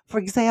 For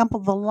example,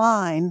 the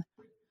line,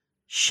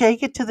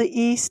 shake it to the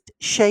east,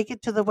 shake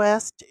it to the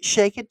west,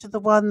 shake it to the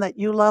one that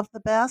you love the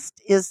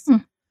best, is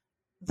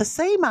the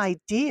same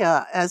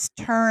idea as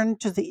turn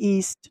to the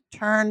east,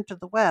 turn to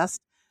the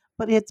west,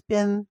 but it's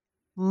been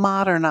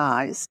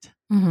modernized.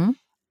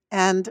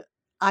 And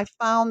I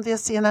found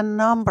this in a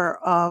number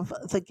of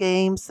the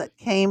games that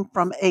came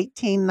from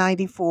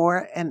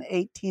 1894 and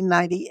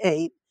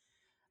 1898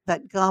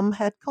 that Gum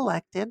had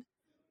collected,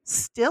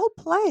 still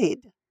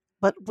played,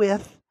 but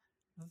with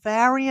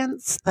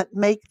variants that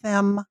make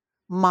them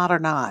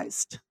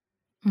modernized.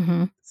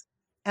 And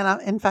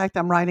in fact,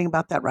 I'm writing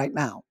about that right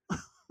now.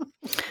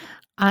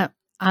 I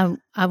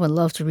would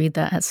love to read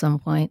that at some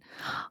point.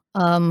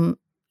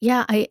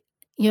 Yeah, I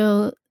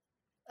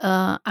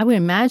would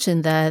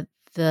imagine that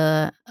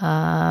the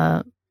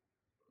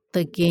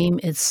game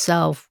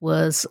itself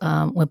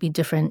would be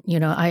different.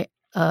 The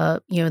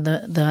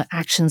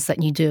actions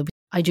that you do.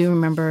 I do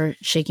remember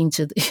shaking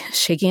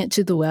it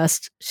to the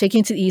west,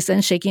 shaking to the east,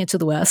 and shaking it to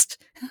the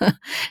west,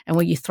 and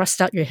when you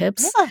thrust out your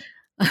hips. Yeah.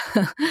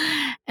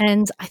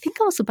 And I think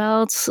I was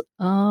about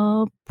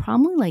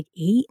probably like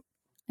 8,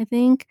 I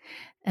think.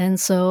 And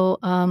so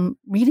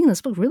reading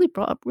this book really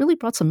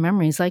brought some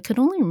memories. I could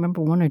only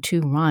remember 1 or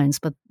 2 rhymes,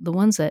 but the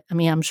ones that,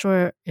 I'm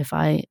sure if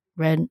I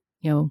read,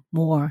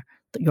 more,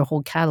 your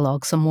whole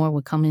catalog, some more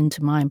would come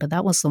into mind. But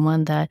that was the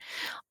one that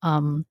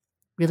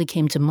really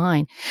came to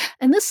mind.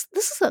 And this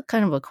is a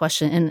kind of a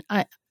question,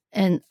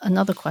 and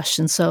another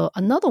question. So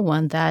another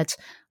one that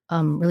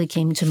really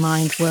came to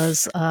mind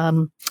was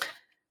the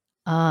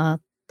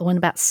one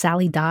about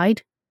Sally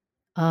Died.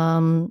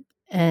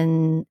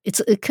 And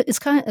it's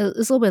kind of,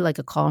 it's a little bit like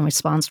a call and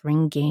response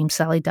ring game.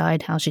 Sally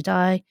died. How she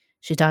died?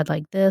 She died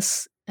like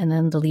this, and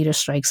then the leader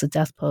strikes a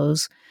death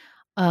pose,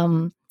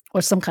 or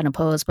some kind of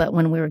pose. But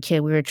when we were a kid,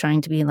 we were trying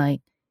to be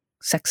like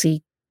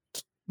sexy,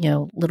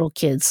 little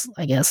kids,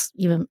 I guess,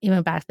 even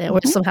back then,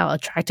 or somehow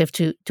attractive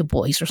to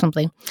boys or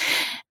something.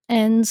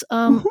 And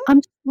I'm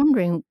just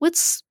wondering,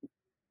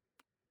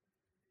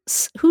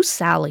 who's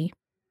Sally?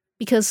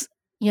 Because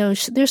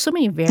there's so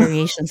many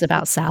variations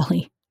about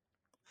Sally.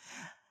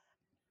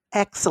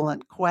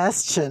 Excellent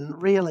question,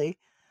 really.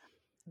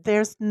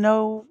 There's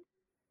no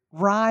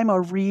rhyme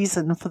or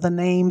reason for the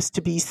names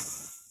to be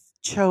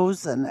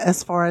chosen,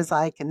 as far as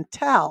I can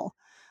tell.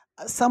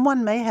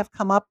 Someone may have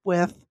come up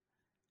with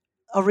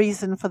a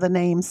reason for the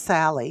name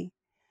Sally.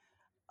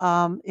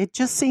 It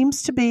just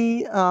seems to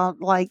be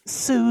like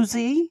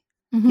Susie.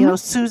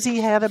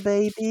 Susie had a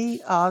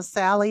baby.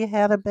 Sally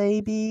had a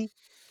baby.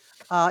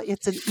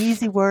 It's an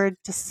easy word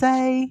to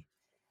say,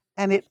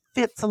 and it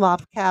fits a lot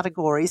of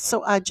categories.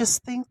 So I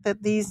just think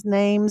that these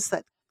names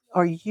that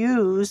are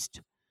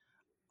used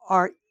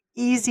are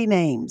easy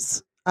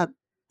names.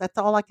 That's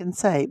all I can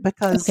say,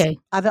 because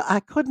I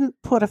couldn't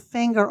put a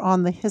finger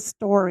on the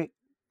historic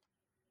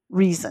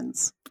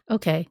reasons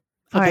for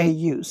their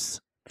use.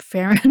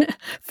 Fair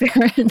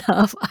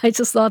enough. I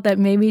just thought that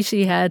maybe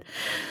she had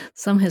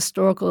some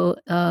historical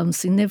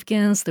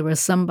significance. There was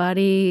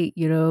somebody,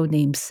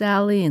 named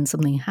Sally, and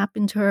something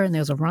happened to her, and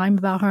there was a rhyme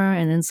about her,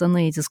 and then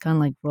suddenly it just kind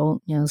of like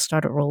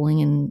started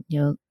rolling,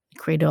 and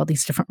created all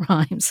these different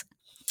rhymes.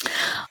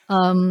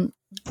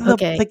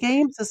 The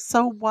games are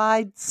so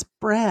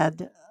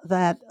widespread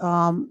that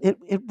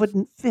it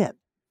wouldn't fit.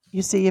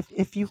 You see,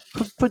 if you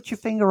could put your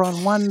finger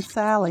on one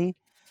Sally,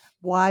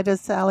 why does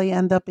Sally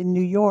end up in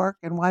New York,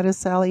 and why does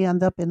Sally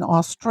end up in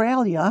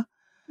Australia?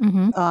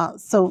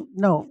 So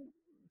no,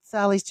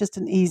 Sally's just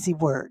an easy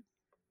word.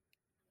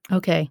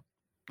 Okay.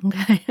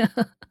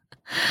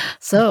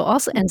 So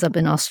also ends up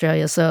in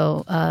Australia.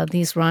 So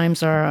these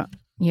rhymes are,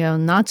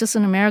 not just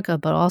in America,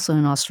 but also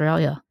in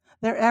Australia.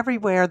 They're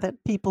everywhere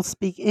that people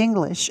speak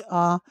English.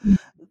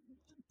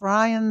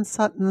 Brian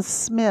Sutton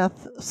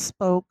Smith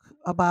spoke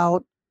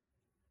about,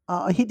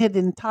 he did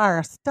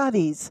entire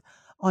studies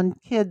on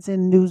kids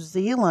in New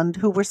Zealand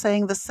who were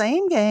saying the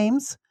same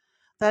games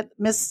that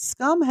Miss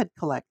Scum had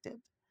collected.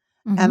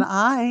 And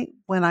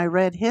when I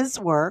read his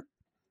work,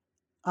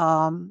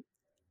 several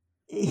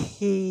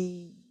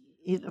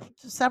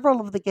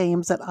of the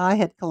games that I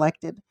had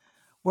collected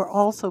were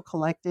also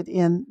collected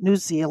in New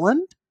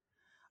Zealand.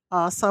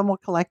 Some were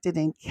collected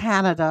in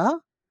Canada.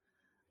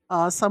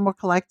 Some were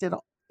collected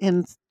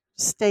in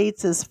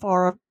states as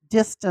far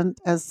distant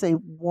as, say,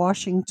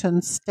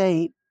 Washington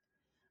State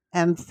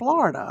and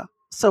Florida.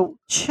 So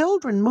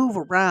children move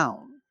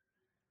around.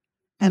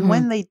 And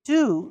when they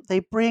do, they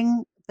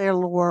bring their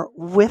lore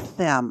with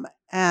them,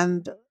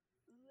 and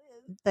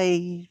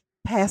they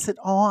pass it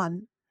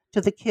on to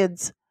the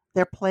kids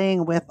they're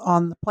playing with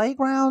on the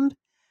playground.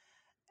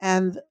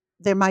 And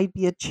there might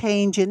be a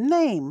change in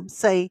name.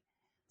 Say,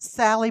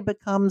 Sally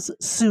becomes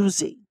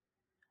Susie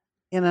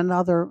in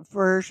another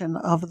version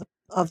of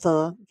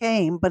the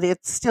game, but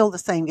it's still the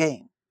same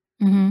game.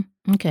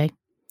 Okay.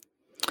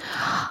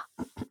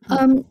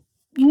 Um,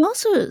 you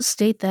also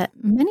state that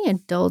many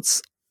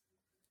adults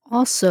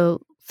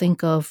also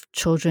think of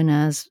children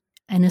as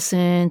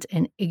innocent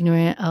and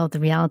ignorant of the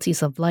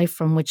realities of life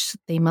from which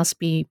they must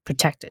be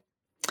protected.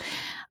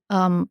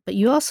 But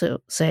you also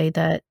say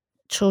that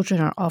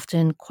children are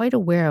often quite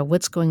aware of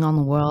what's going on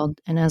in the world,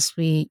 and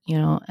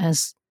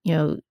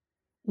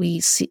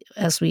we see,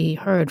 as we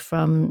heard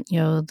from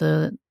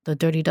the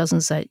Dirty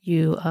Dozens that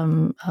you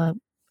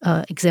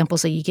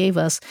examples that you gave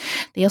us,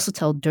 they also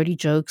tell dirty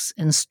jokes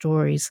and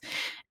stories.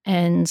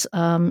 And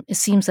it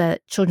seems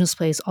that children's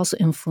play is also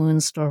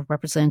influenced or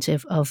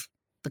representative of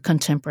the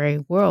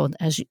contemporary world,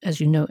 as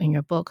you note in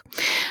your book.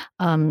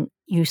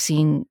 You've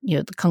seen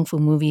the kung fu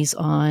movies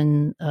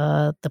on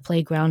the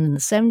playground in the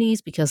 70s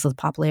because of the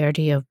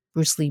popularity of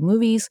Bruce Lee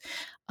movies.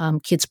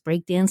 Kids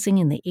breakdancing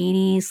in the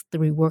 80s, the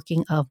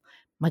reworking of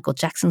Michael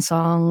Jackson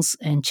songs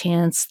and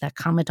chants that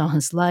comment on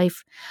his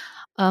life.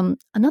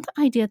 Another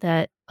idea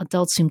that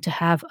adults seem to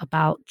have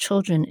about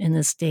children in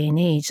this day and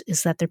age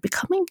is that they're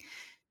becoming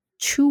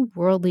too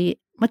worldly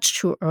much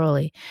too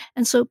early.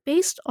 And so,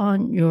 based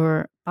on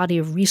your body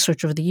of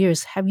research over the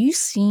years, have you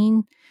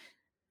seen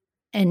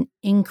an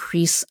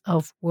increase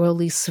of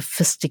worldly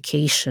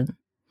sophistication?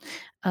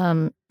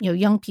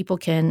 Young people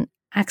can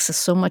access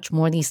so much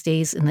more these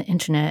days on the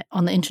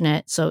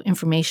internet, so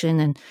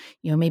information and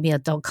maybe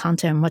adult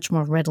content are much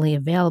more readily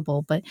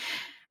available. But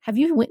have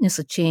you witnessed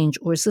a change,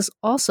 or is this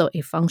also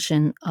a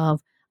function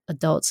of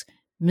adults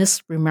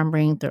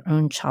misremembering their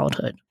own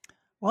childhood?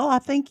 Well, I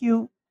think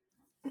you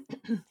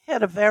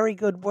hit a very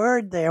good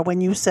word there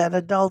when you said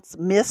adults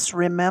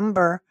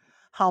misremember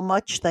how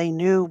much they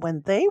knew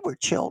when they were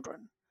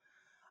children.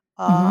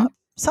 Mm-hmm.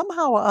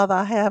 Somehow or other,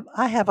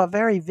 I have a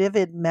very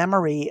vivid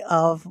memory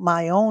of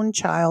my own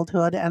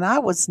childhood, and I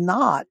was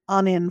not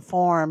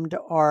uninformed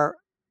or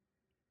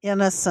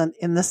innocent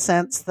in the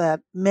sense that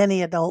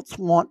many adults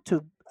want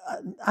to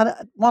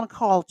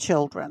call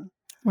children.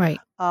 Right.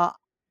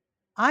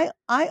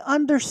 I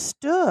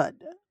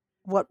understood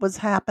what was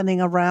happening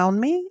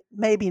around me,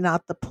 maybe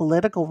not the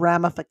political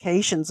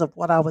ramifications of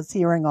what I was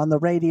hearing on the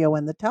radio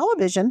and the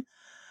television,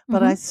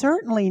 but I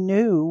certainly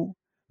knew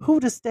who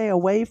to stay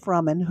away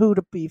from and who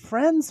to be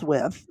friends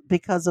with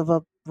because of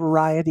a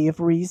variety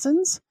of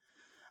reasons.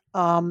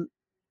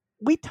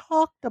 We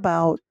talked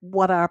about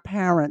what our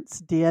parents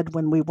did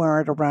when we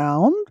weren't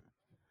around.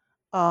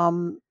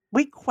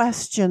 We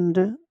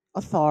questioned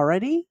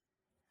authority.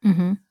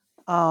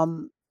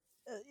 Mm-hmm.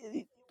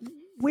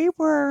 We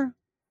were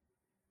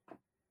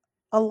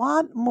a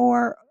lot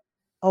more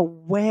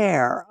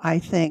aware, I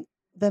think,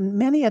 than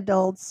many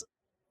adults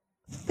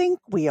think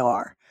we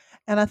are.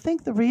 And I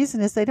think the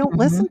reason is they don't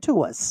listen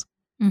to us.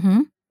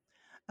 Mm-hmm.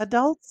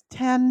 Adults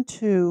tend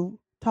to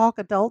talk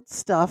adult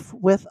stuff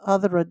with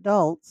other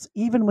adults,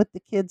 even with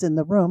the kids in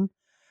the room,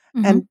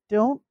 and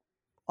don't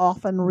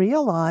often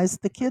realize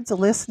the kids are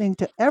listening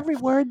to every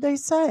word they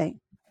say.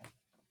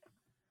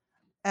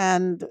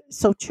 And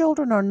so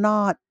children are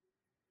not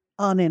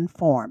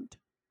uninformed.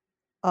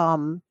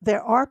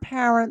 There are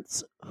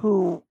parents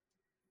who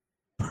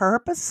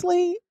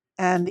purposely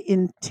and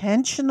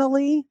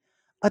intentionally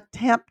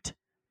attempt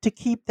to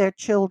keep their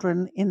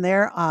children, in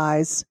their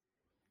eyes,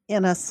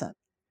 innocent.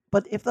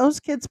 But if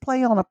those kids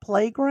play on a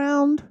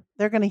playground,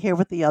 they're going to hear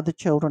what the other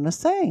children are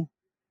saying.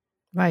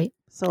 Right.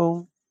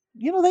 So,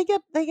 they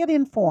get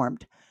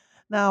informed.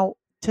 Now,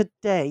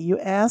 today, you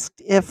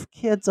asked if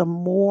kids are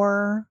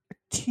more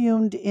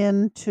tuned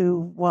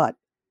into what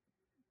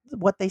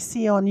they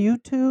see on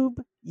YouTube.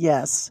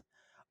 Yes.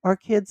 Are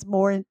kids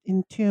more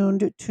in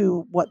tuned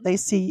to what they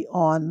see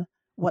on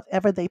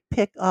whatever they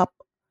pick up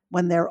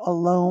when they're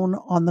alone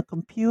on the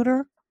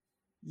computer?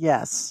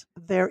 Yes.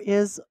 There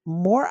is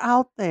more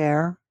out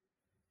there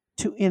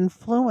to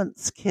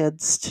influence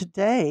kids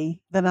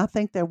today than I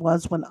think there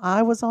was when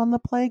I was on the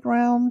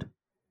playground,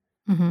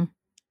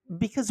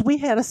 because we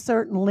had a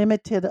certain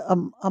limited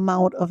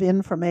amount of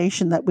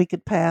information that we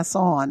could pass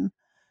on.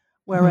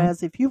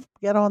 Whereas if you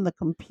get on the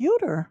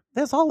computer,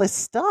 there's all this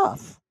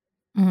stuff,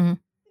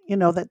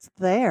 that's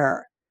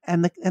there.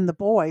 And the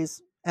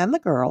boys and the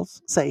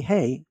girls say,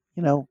 hey,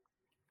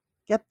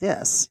 get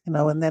this,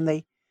 and then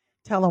they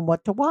tell them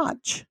what to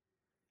watch.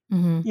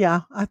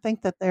 Yeah, I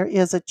think that there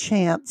is a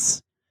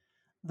chance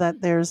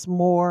that there's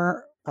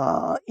more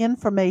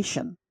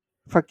information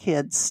for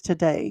kids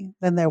today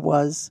than there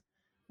was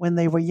when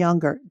they were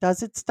younger.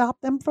 Does it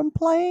stop them from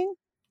playing?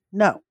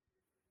 No.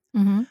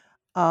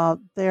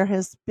 There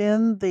has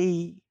been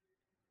the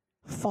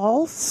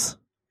false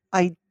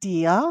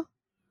idea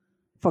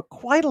for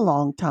quite a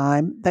long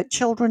time that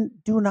children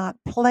do not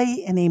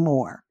play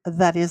anymore.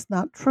 That is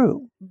not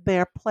true.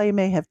 Their play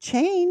may have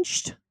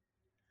changed.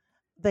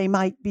 They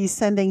might be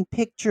sending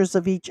pictures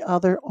of each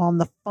other on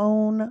the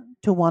phone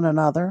to one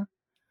another,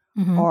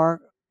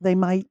 or they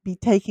might be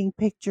taking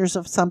pictures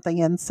of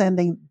something and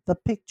sending the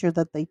picture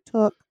that they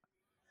took,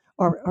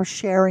 or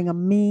sharing a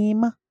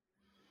meme,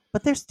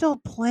 but they're still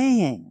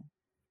playing.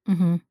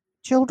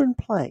 Children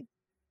play.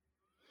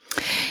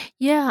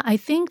 Yeah, I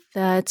think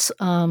that,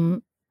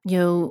 I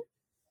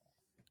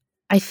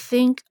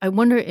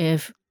wonder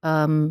if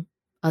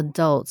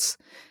adults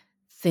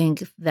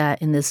think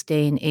that in this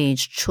day and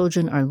age,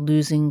 children are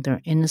losing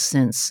their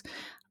innocence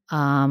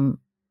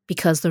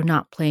because they're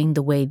not playing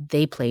the way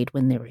they played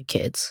when they were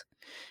kids.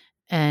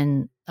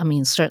 And I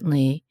mean,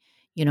 certainly,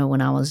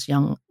 when I was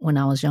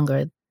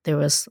younger, there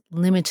was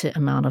limited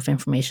amount of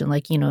information.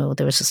 Like,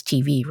 there was just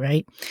TV,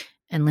 right?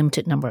 And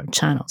limited number of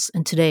channels.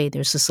 And today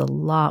there's just a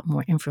lot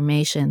more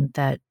information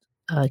that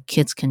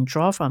kids can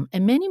draw from,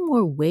 and many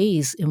more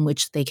ways in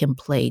which they can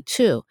play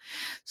too.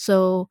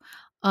 So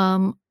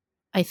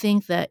I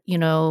think that,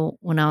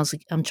 when I'm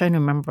trying to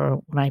remember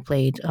when I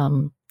played,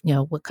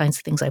 what kinds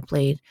of things I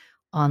played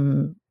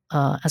on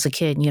as a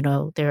kid.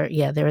 There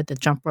are the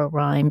jump rope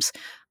rhymes,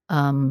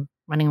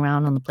 running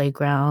around on the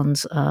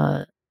playgrounds,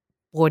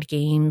 board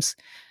games.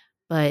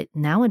 But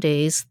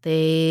nowadays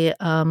they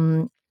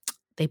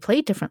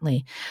play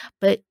differently.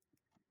 But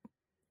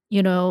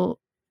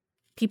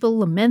people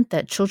lament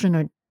that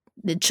children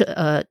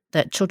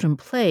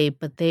play,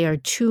 but they are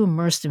too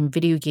immersed in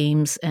video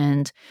games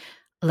and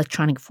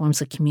electronic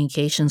forms of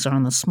communications or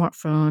on the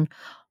smartphone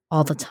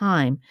all the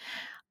time.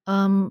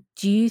 Do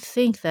you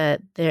think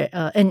that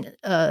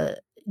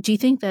do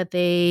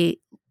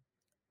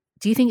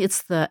you think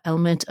it's the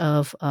element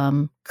of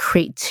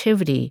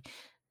creativity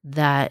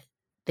that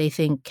they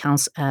think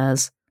counts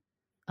as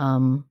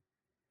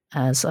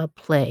a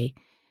play,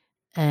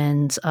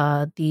 and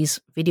these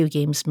video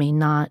games may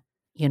not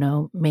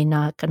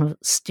kind of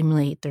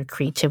stimulate their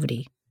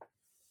creativity?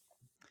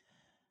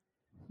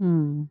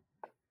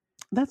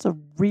 That's a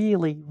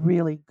really,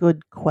 really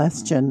good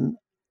question,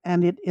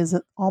 and it is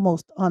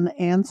almost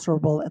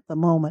unanswerable at the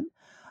moment.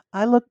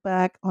 I look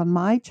back on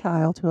my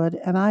childhood,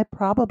 and I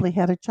probably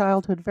had a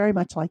childhood very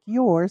much like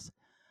yours.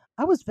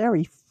 I was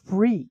very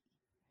free.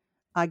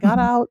 I got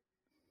out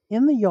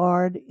in the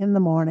yard in the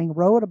morning,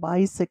 rode a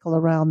bicycle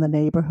around the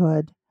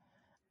neighborhood,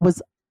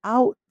 was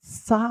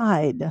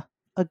outside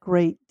a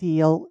great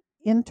deal,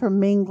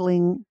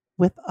 intermingling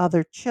with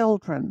other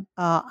children.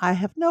 I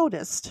have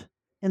noticed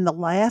in the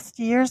last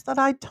years that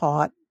I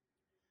taught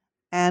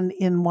and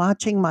in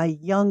watching my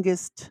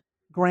youngest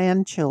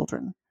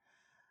grandchildren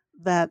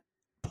that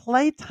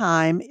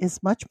playtime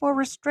is much more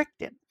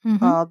restricted.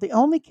 The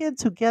only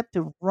kids who get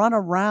to run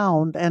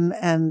around and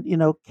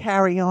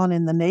carry on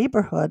in the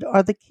neighborhood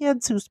are the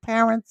kids whose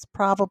parents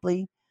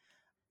probably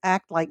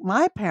act like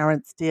my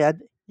parents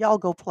did. Y'all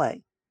go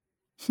play.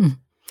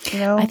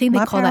 I think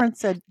my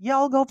parents said,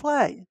 y'all go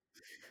play.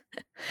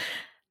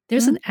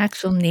 There's an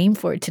actual name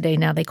for it today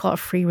now. They call it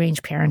free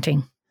range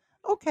parenting.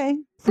 Okay.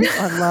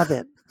 I love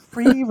it.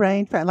 Free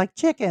range parenting, like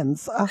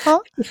chickens.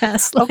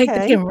 Yes, like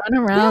they can run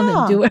around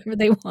and do whatever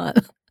they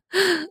want.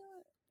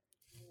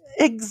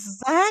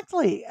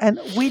 Exactly. And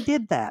we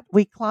did that.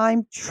 We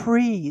climbed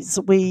trees.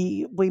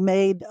 We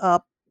made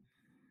up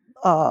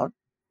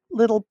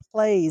little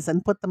plays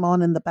and put them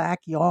on in the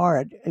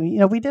backyard.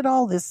 We did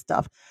all this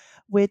stuff,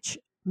 which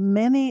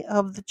many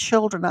of the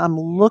children I'm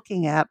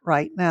looking at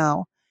right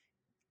now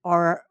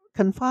are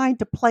confined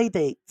to play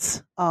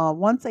dates.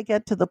 Once they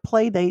get to the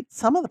play date,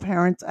 some of the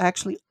parents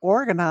actually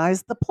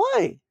organize the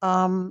play.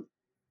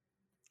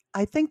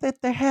 I think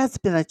that there has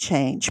been a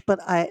change, but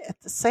I, at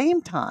the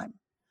same time,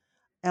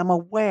 am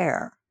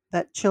aware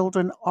that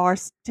children are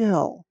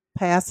still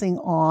passing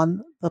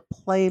on the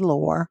play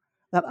lore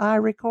that I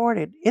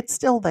recorded. It's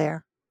still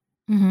there.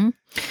 You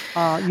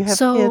have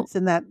kids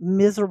in that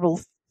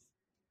miserable.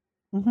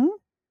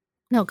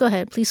 No, go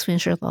ahead. Please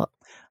finish your thought.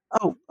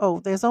 Oh,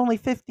 there's only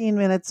 15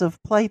 minutes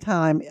of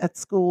playtime at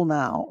school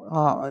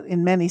now,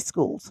 in many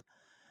schools,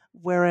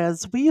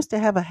 whereas we used to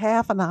have a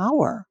half an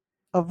hour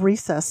of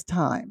recess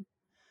time.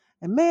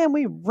 And man,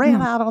 we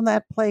ran out on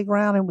that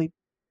playground and we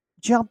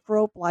jumped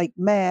rope like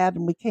mad,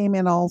 and we came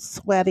in all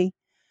sweaty.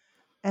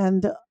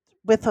 And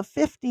with a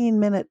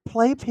 15-minute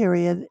play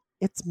period,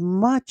 it's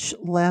much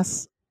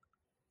less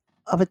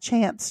of a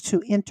chance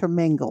to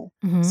intermingle.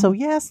 So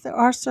yes, there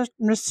are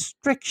certain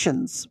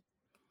restrictions,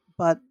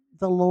 but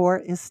the lore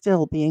is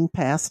still being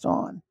passed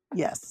on.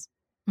 Yes.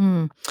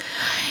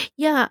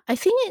 Yeah, I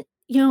think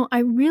I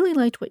really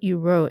liked what you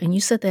wrote, and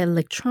you said that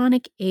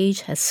electronic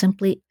age has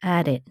simply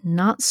added,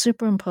 not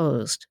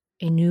superimposed,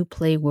 a new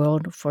play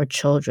world for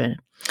children.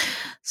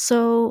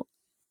 So,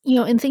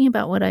 in thinking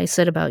about what I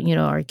said about,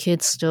 our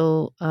kids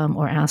still,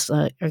 or asked,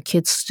 our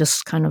kids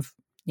just kind of,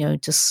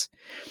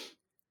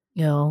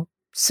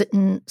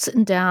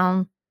 sitting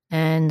down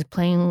and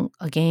playing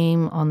a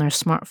game on their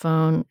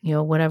smartphone,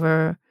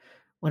 whatever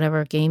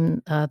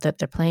game that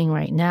they're playing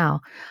right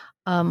now.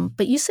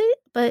 But it's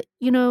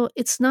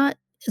not.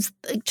 It's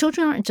like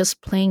children aren't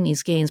just playing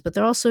these games, but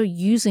they're also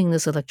using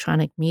this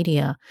electronic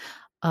media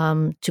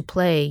to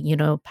play.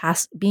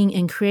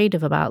 Being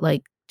creative about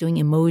like doing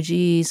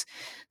emojis,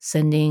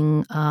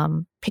 sending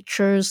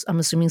pictures. I'm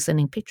assuming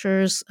sending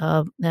pictures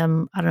of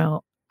them. I don't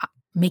know,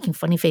 making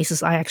funny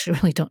faces. I actually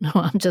really don't know.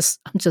 I'm just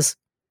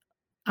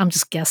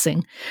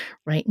guessing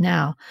right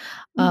now.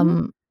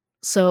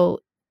 So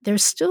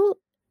there's still,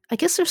 I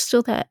guess there's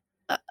still that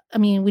I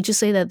mean, would you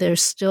say that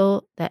there's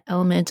still that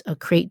element of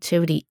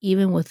creativity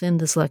even within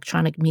this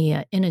electronic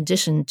media, in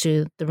addition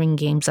to the ring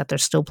games that they're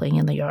still playing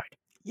in the yard?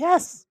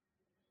 Yes,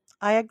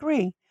 I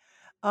agree.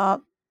 Uh,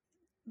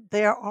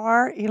 there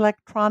are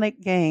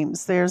electronic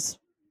games. There's,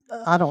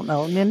 I don't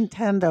know,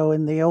 Nintendo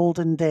in the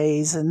olden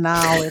days, and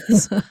now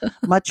it's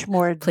much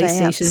more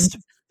PlayStation. advanced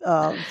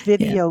Yeah.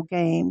 video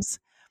games.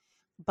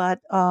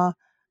 But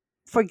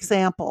for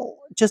example,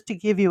 just to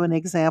give you an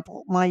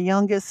example, my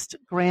youngest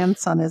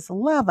grandson is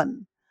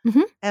 11.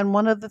 Mhm. And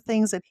one of the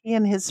things that he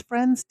and his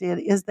friends did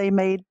is they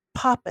made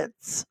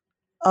puppets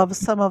of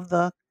some of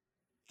the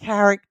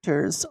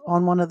characters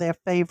on one of their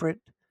favorite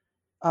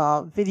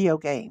video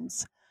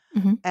games.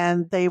 Mhm.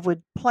 And they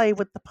would play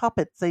with the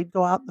puppets. They'd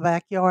go out in the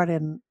backyard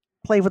and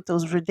play with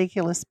those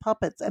ridiculous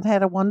puppets and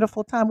had a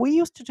wonderful time. We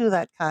used to do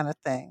that kind of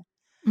thing.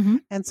 Mhm.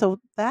 And so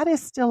that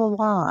is still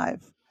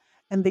alive.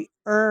 And the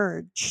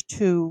urge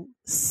to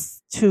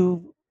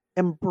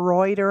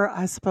embroider,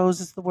 I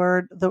suppose is the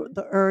word,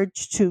 the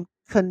urge to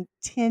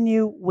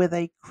continue with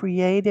a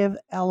creative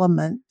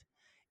element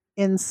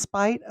in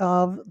spite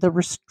of the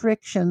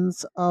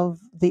restrictions of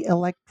the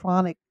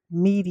electronic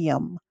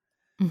medium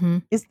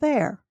Mhm. is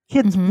there.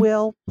 Kids Mhm.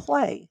 will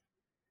play,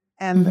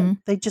 and Mhm.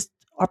 they just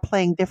are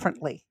playing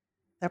differently.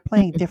 They're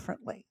playing Mhm.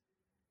 differently.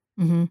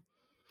 Mhm.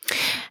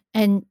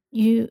 And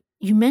you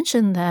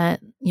mentioned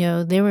that,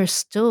 they were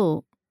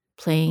still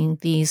playing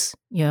these,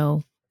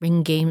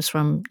 ring games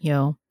from,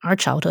 our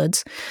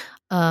childhoods,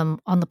 on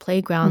the Mhm.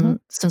 playground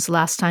since the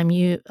last time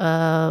you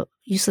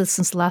said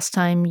since the last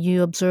time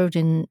you observed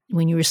in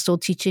when you were still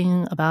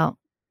teaching about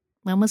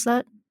when was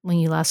that? When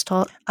you last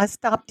taught? I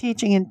stopped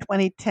teaching in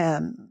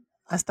 2010.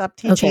 I stopped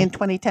teaching Okay. in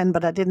 2010,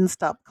 but I didn't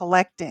stop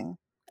collecting.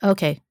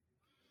 Okay.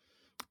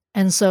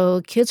 And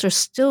so kids are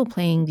still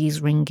playing these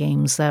ring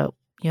games that,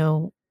 you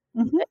know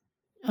Mhm.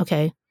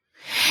 okay.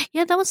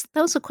 Yeah, that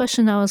was a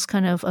question I was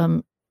kind of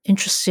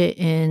interested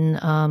in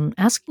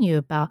asking you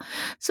about.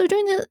 So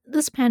during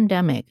this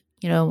pandemic,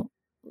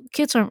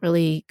 kids aren't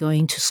really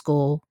going to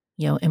school,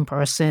 in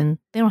person.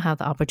 They don't have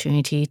the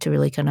opportunity to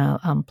really kind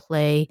of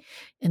play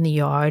in the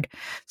yard.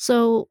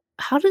 So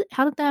how did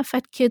that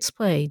affect kids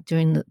play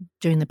during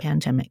the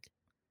pandemic,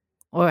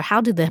 or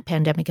how did the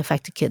pandemic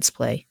affect the kids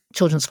play,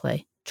 children's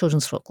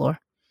folklore?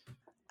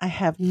 I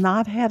have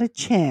not had a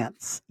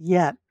chance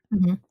yet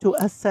Hmm. to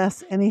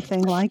assess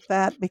anything like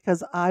that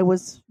because I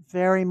was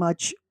very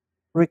much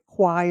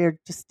required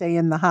to stay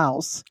in the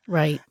house,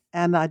 Right.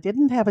 and I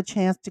didn't have a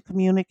chance to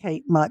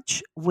communicate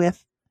much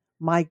with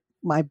my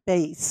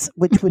base,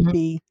 which would Hmm.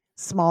 be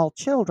small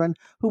children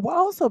who were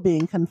also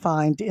being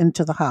confined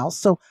into the house.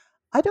 So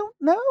I don't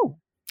know.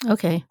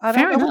 Okay. I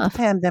don't Fair know what the enough.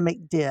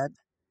 pandemic did.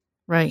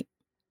 Right.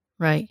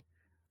 Right.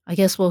 I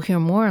guess we'll hear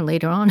more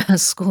later on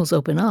as schools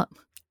open up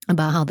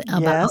about how they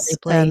Yes,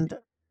 played. and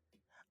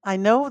I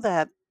know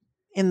that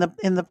in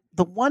the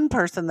one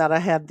person that I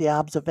had the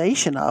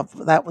observation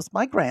of, that was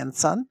my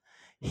grandson.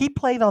 He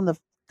played on the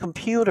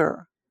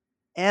computer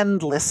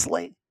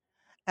endlessly,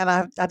 and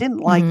I didn't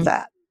like Mhm,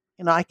 that.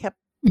 I kept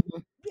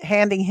mhm,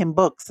 handing him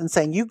books and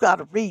saying, "You got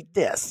to read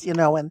this,"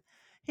 and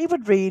he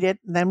would read it,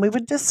 and then we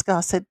would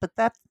discuss it. But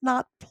that's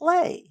not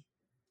play.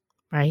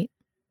 right,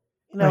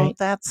 right,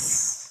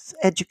 That's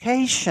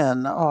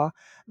education. Or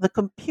the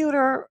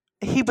computer.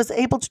 He was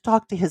able to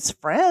talk to his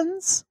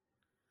friends.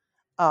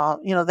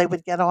 They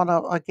would get on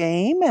a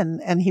game,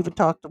 and he would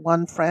talk to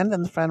one friend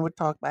and the friend would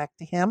talk back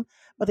to him.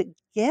 But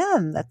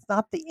again, that's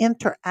not the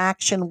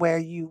interaction where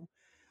you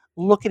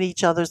look at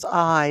each other's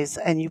eyes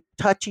and you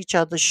touch each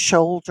other's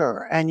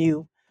shoulder and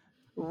you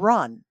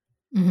run.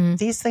 mhm,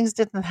 These things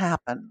didn't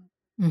happen.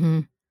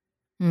 mhm,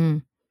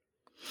 mm.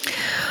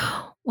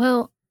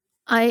 Well,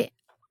 I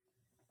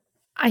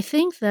I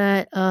think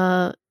that,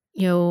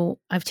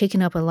 I've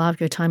taken up a lot of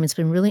your time. It's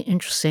been really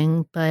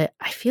interesting, but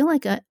I feel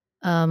like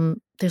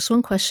there's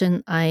one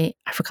question I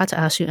forgot to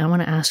ask you, and I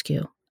wanna ask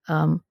you.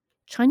 Um,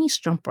 Chinese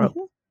jump rope.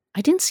 Mhm.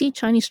 I didn't see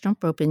Chinese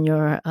jump rope in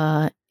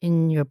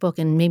your book,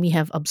 and maybe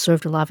have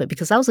observed a lot of it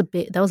because that was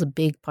a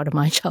big part of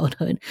my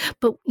childhood.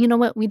 But you know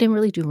what? We didn't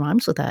really do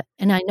rhymes with that,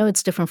 and I know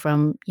it's different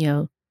from,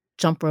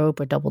 jump rope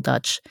or double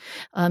dutch.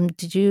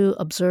 Did you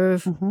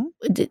observe Mhm.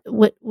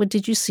 what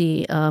did you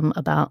see,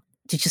 about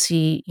did you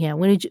see yeah,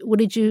 what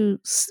did you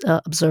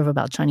observe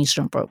about Chinese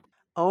jump rope?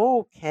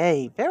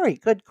 Okay, very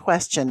good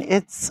question.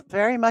 It's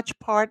very much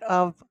part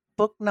of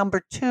book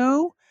number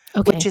 2,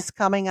 which Okay. is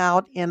coming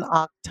out in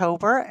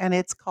October, and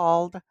it's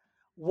called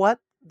What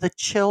the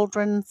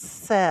Children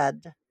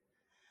Said.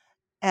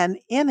 And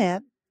in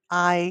it,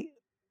 I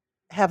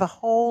have a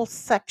whole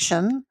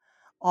section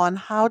on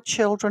how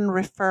children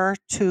refer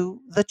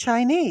to the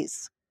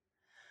Chinese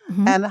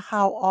Mhm, and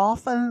how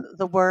often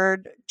the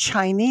word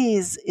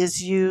Chinese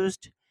is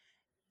used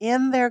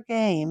in their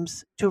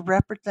games to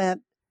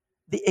represent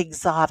the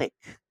exotic,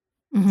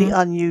 the mhm,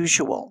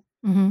 unusual.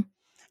 mhm,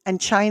 And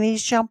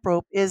Chinese jump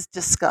rope is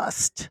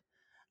discussed.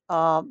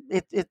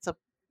 It's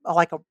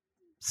like a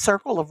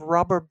circle of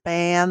rubber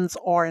bands,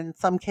 or in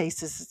some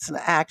cases, it's an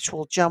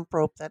actual jump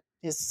rope that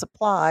is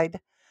supplied.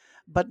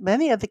 But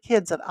many of the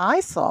kids that I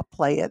saw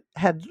play it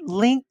had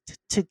linked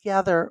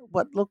together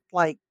what looked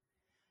like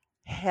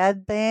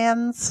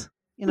headbands,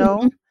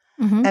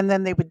 Mm-hmm. and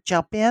then they would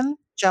jump in,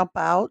 jump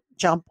out,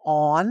 jump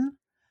on,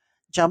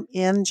 jump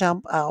in,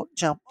 jump out,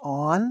 jump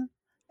on,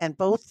 and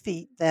both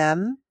feet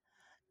then.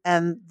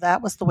 And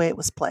that was the way it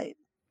was played.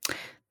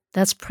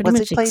 That's pretty Was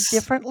much it played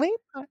differently?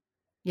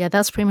 Yeah,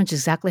 that's pretty much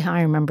exactly how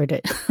I remembered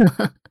it.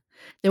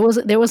 There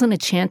wasn't a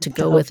chant to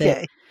go with it.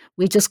 Okay.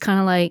 We just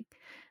kind of like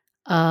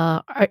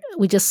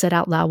we just said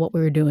out loud what we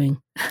were doing,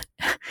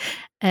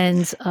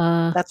 and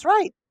That's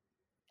right.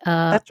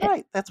 uh, That's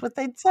right. That's what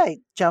they'd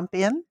say. Jump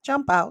in,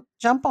 jump out,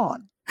 jump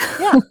on.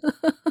 Yeah.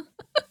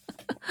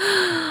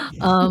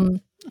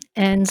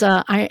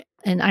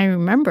 I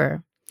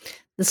remember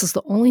this is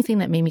the only thing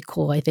that made me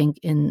cool. I think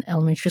in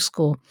elementary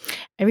school,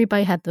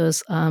 everybody had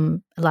those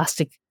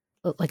elastic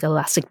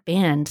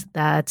band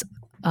that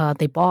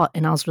they bought,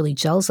 and I was really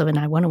jealous of it. And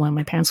I wanted one.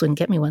 My parents wouldn't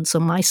get me one. So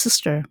my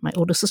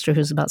older sister,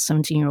 who's about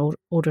 17 years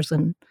older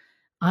than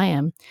I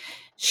am,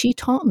 she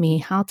taught me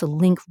how to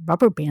link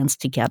rubber bands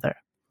together.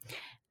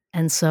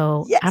 And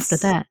so after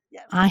Yes. that,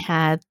 Yes. I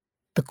had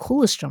the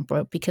coolest jump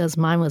rope because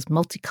mine was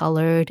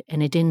multicolored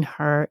and it didn't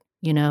hurt.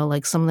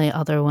 Like some of the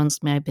other ones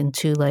may have been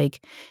too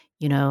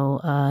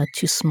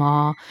too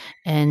small.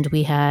 And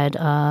we had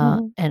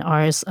Mhm. and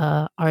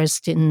ours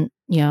didn't.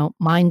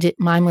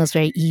 Mine was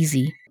very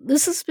easy.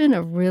 This has been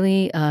a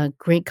really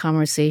great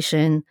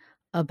conversation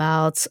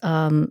about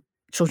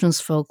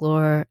children's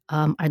folklore.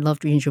 I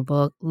loved reading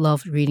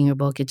your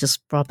book. It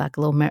just brought back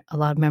a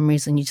lot of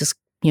memories, and you just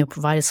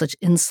provided such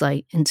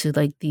insight into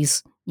like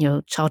these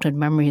childhood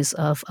memories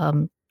of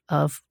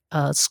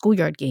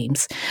schoolyard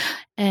games.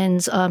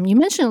 And you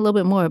mentioned a little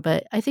bit more,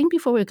 but I think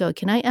before we go,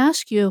 can I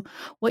ask you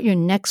what your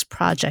next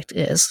project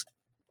is?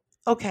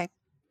 Okay.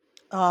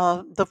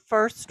 The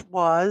first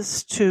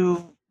was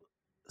to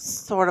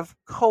sort of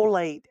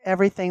collate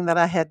everything that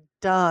I had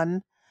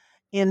done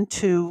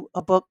into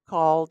a book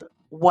called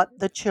What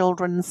the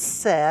Children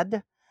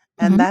Said,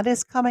 and Mhm. that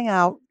is coming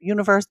out,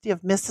 University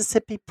of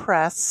Mississippi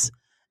Press,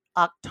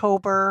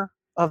 October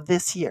of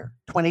this year,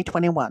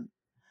 2021.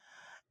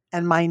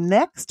 And my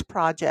next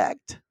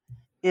project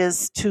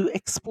is to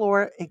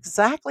explore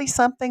exactly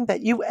something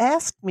that you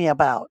asked me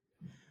about,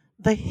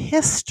 the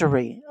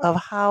history of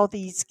how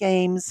these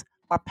games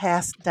are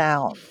passed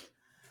down.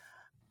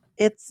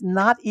 It's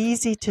not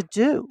easy to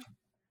do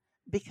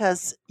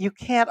because you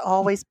can't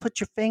always put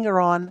your finger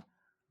on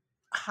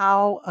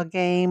how a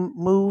game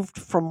moved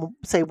from,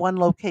 say, one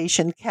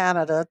location,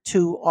 Canada,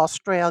 to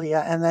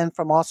Australia, and then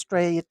from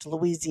Australia to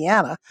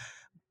Louisiana.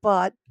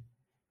 But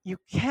you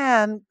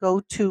can go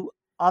to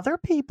other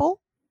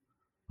people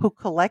who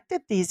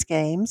collected these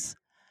games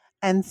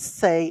and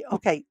say,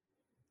 okay,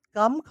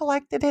 Gum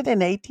collected it in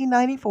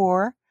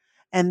 1894,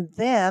 and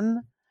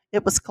then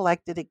it was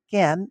collected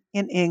again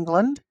in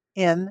England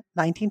in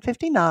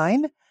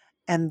 1959,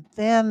 and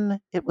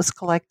then it was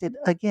collected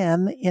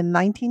again in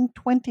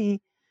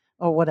 1920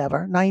 or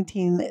whatever,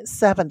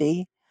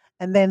 1970,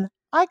 and then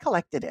I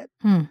collected it.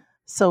 Hmm.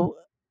 So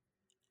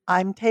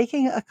I'm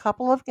taking a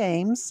couple of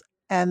games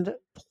and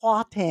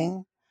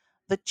plotting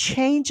the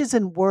changes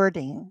in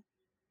wording,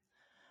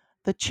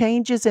 the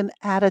changes in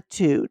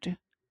attitude,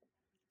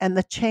 and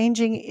the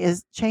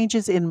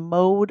changes in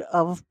mode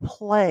of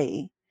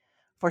play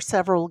for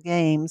several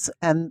games.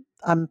 And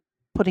I'm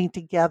putting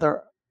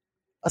together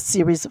a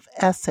series of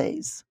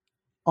essays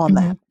on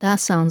that. That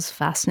sounds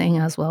fascinating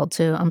as well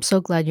too. I'm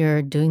so glad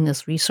you're doing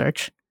this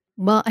research.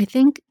 Well, I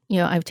think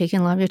I've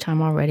taken a lot of your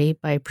time already,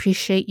 but I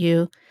appreciate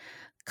you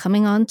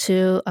coming on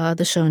to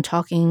the show and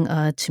talking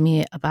to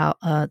me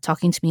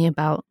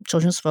about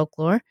children's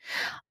folklore.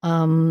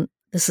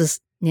 This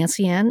is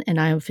Nancy Ann, and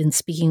I've been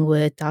speaking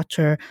with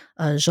Dr.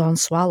 Jean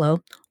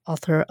Swallow,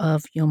 author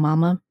of Yo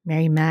Mama,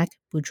 Mary Mac,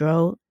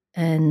 Boudreaux,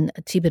 and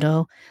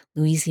Thibodeau,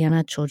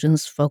 Louisiana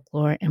Children's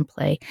Folklore and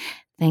Play.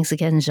 Thanks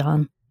again,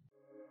 Jean.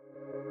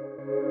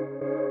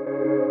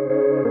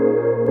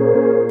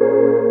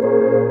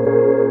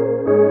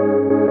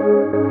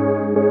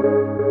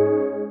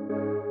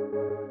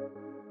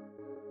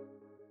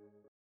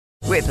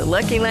 With the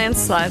Lucky Land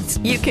Slots,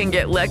 you can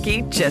get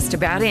lucky just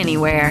about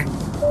anywhere.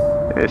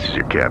 This is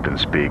your captain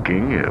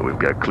speaking. We've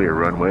got clear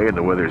runway and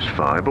the weather's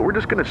fine, but we're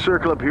just going to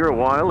circle up here a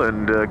while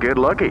and get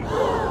lucky.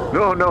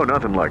 No,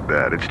 nothing like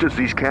that. It's just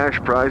these cash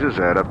prizes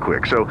add up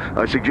quick. So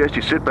I suggest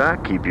you sit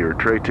back, keep your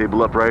tray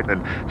table upright,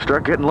 and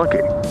start getting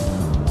lucky.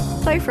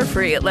 Play for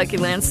free at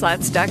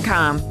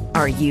LuckyLandSlots.com.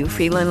 Are you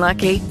feeling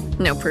lucky?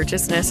 No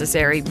purchase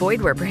necessary.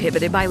 Void where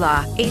prohibited by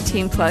law.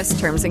 18+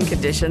 terms and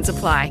conditions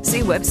apply.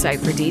 See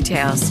website for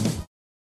details.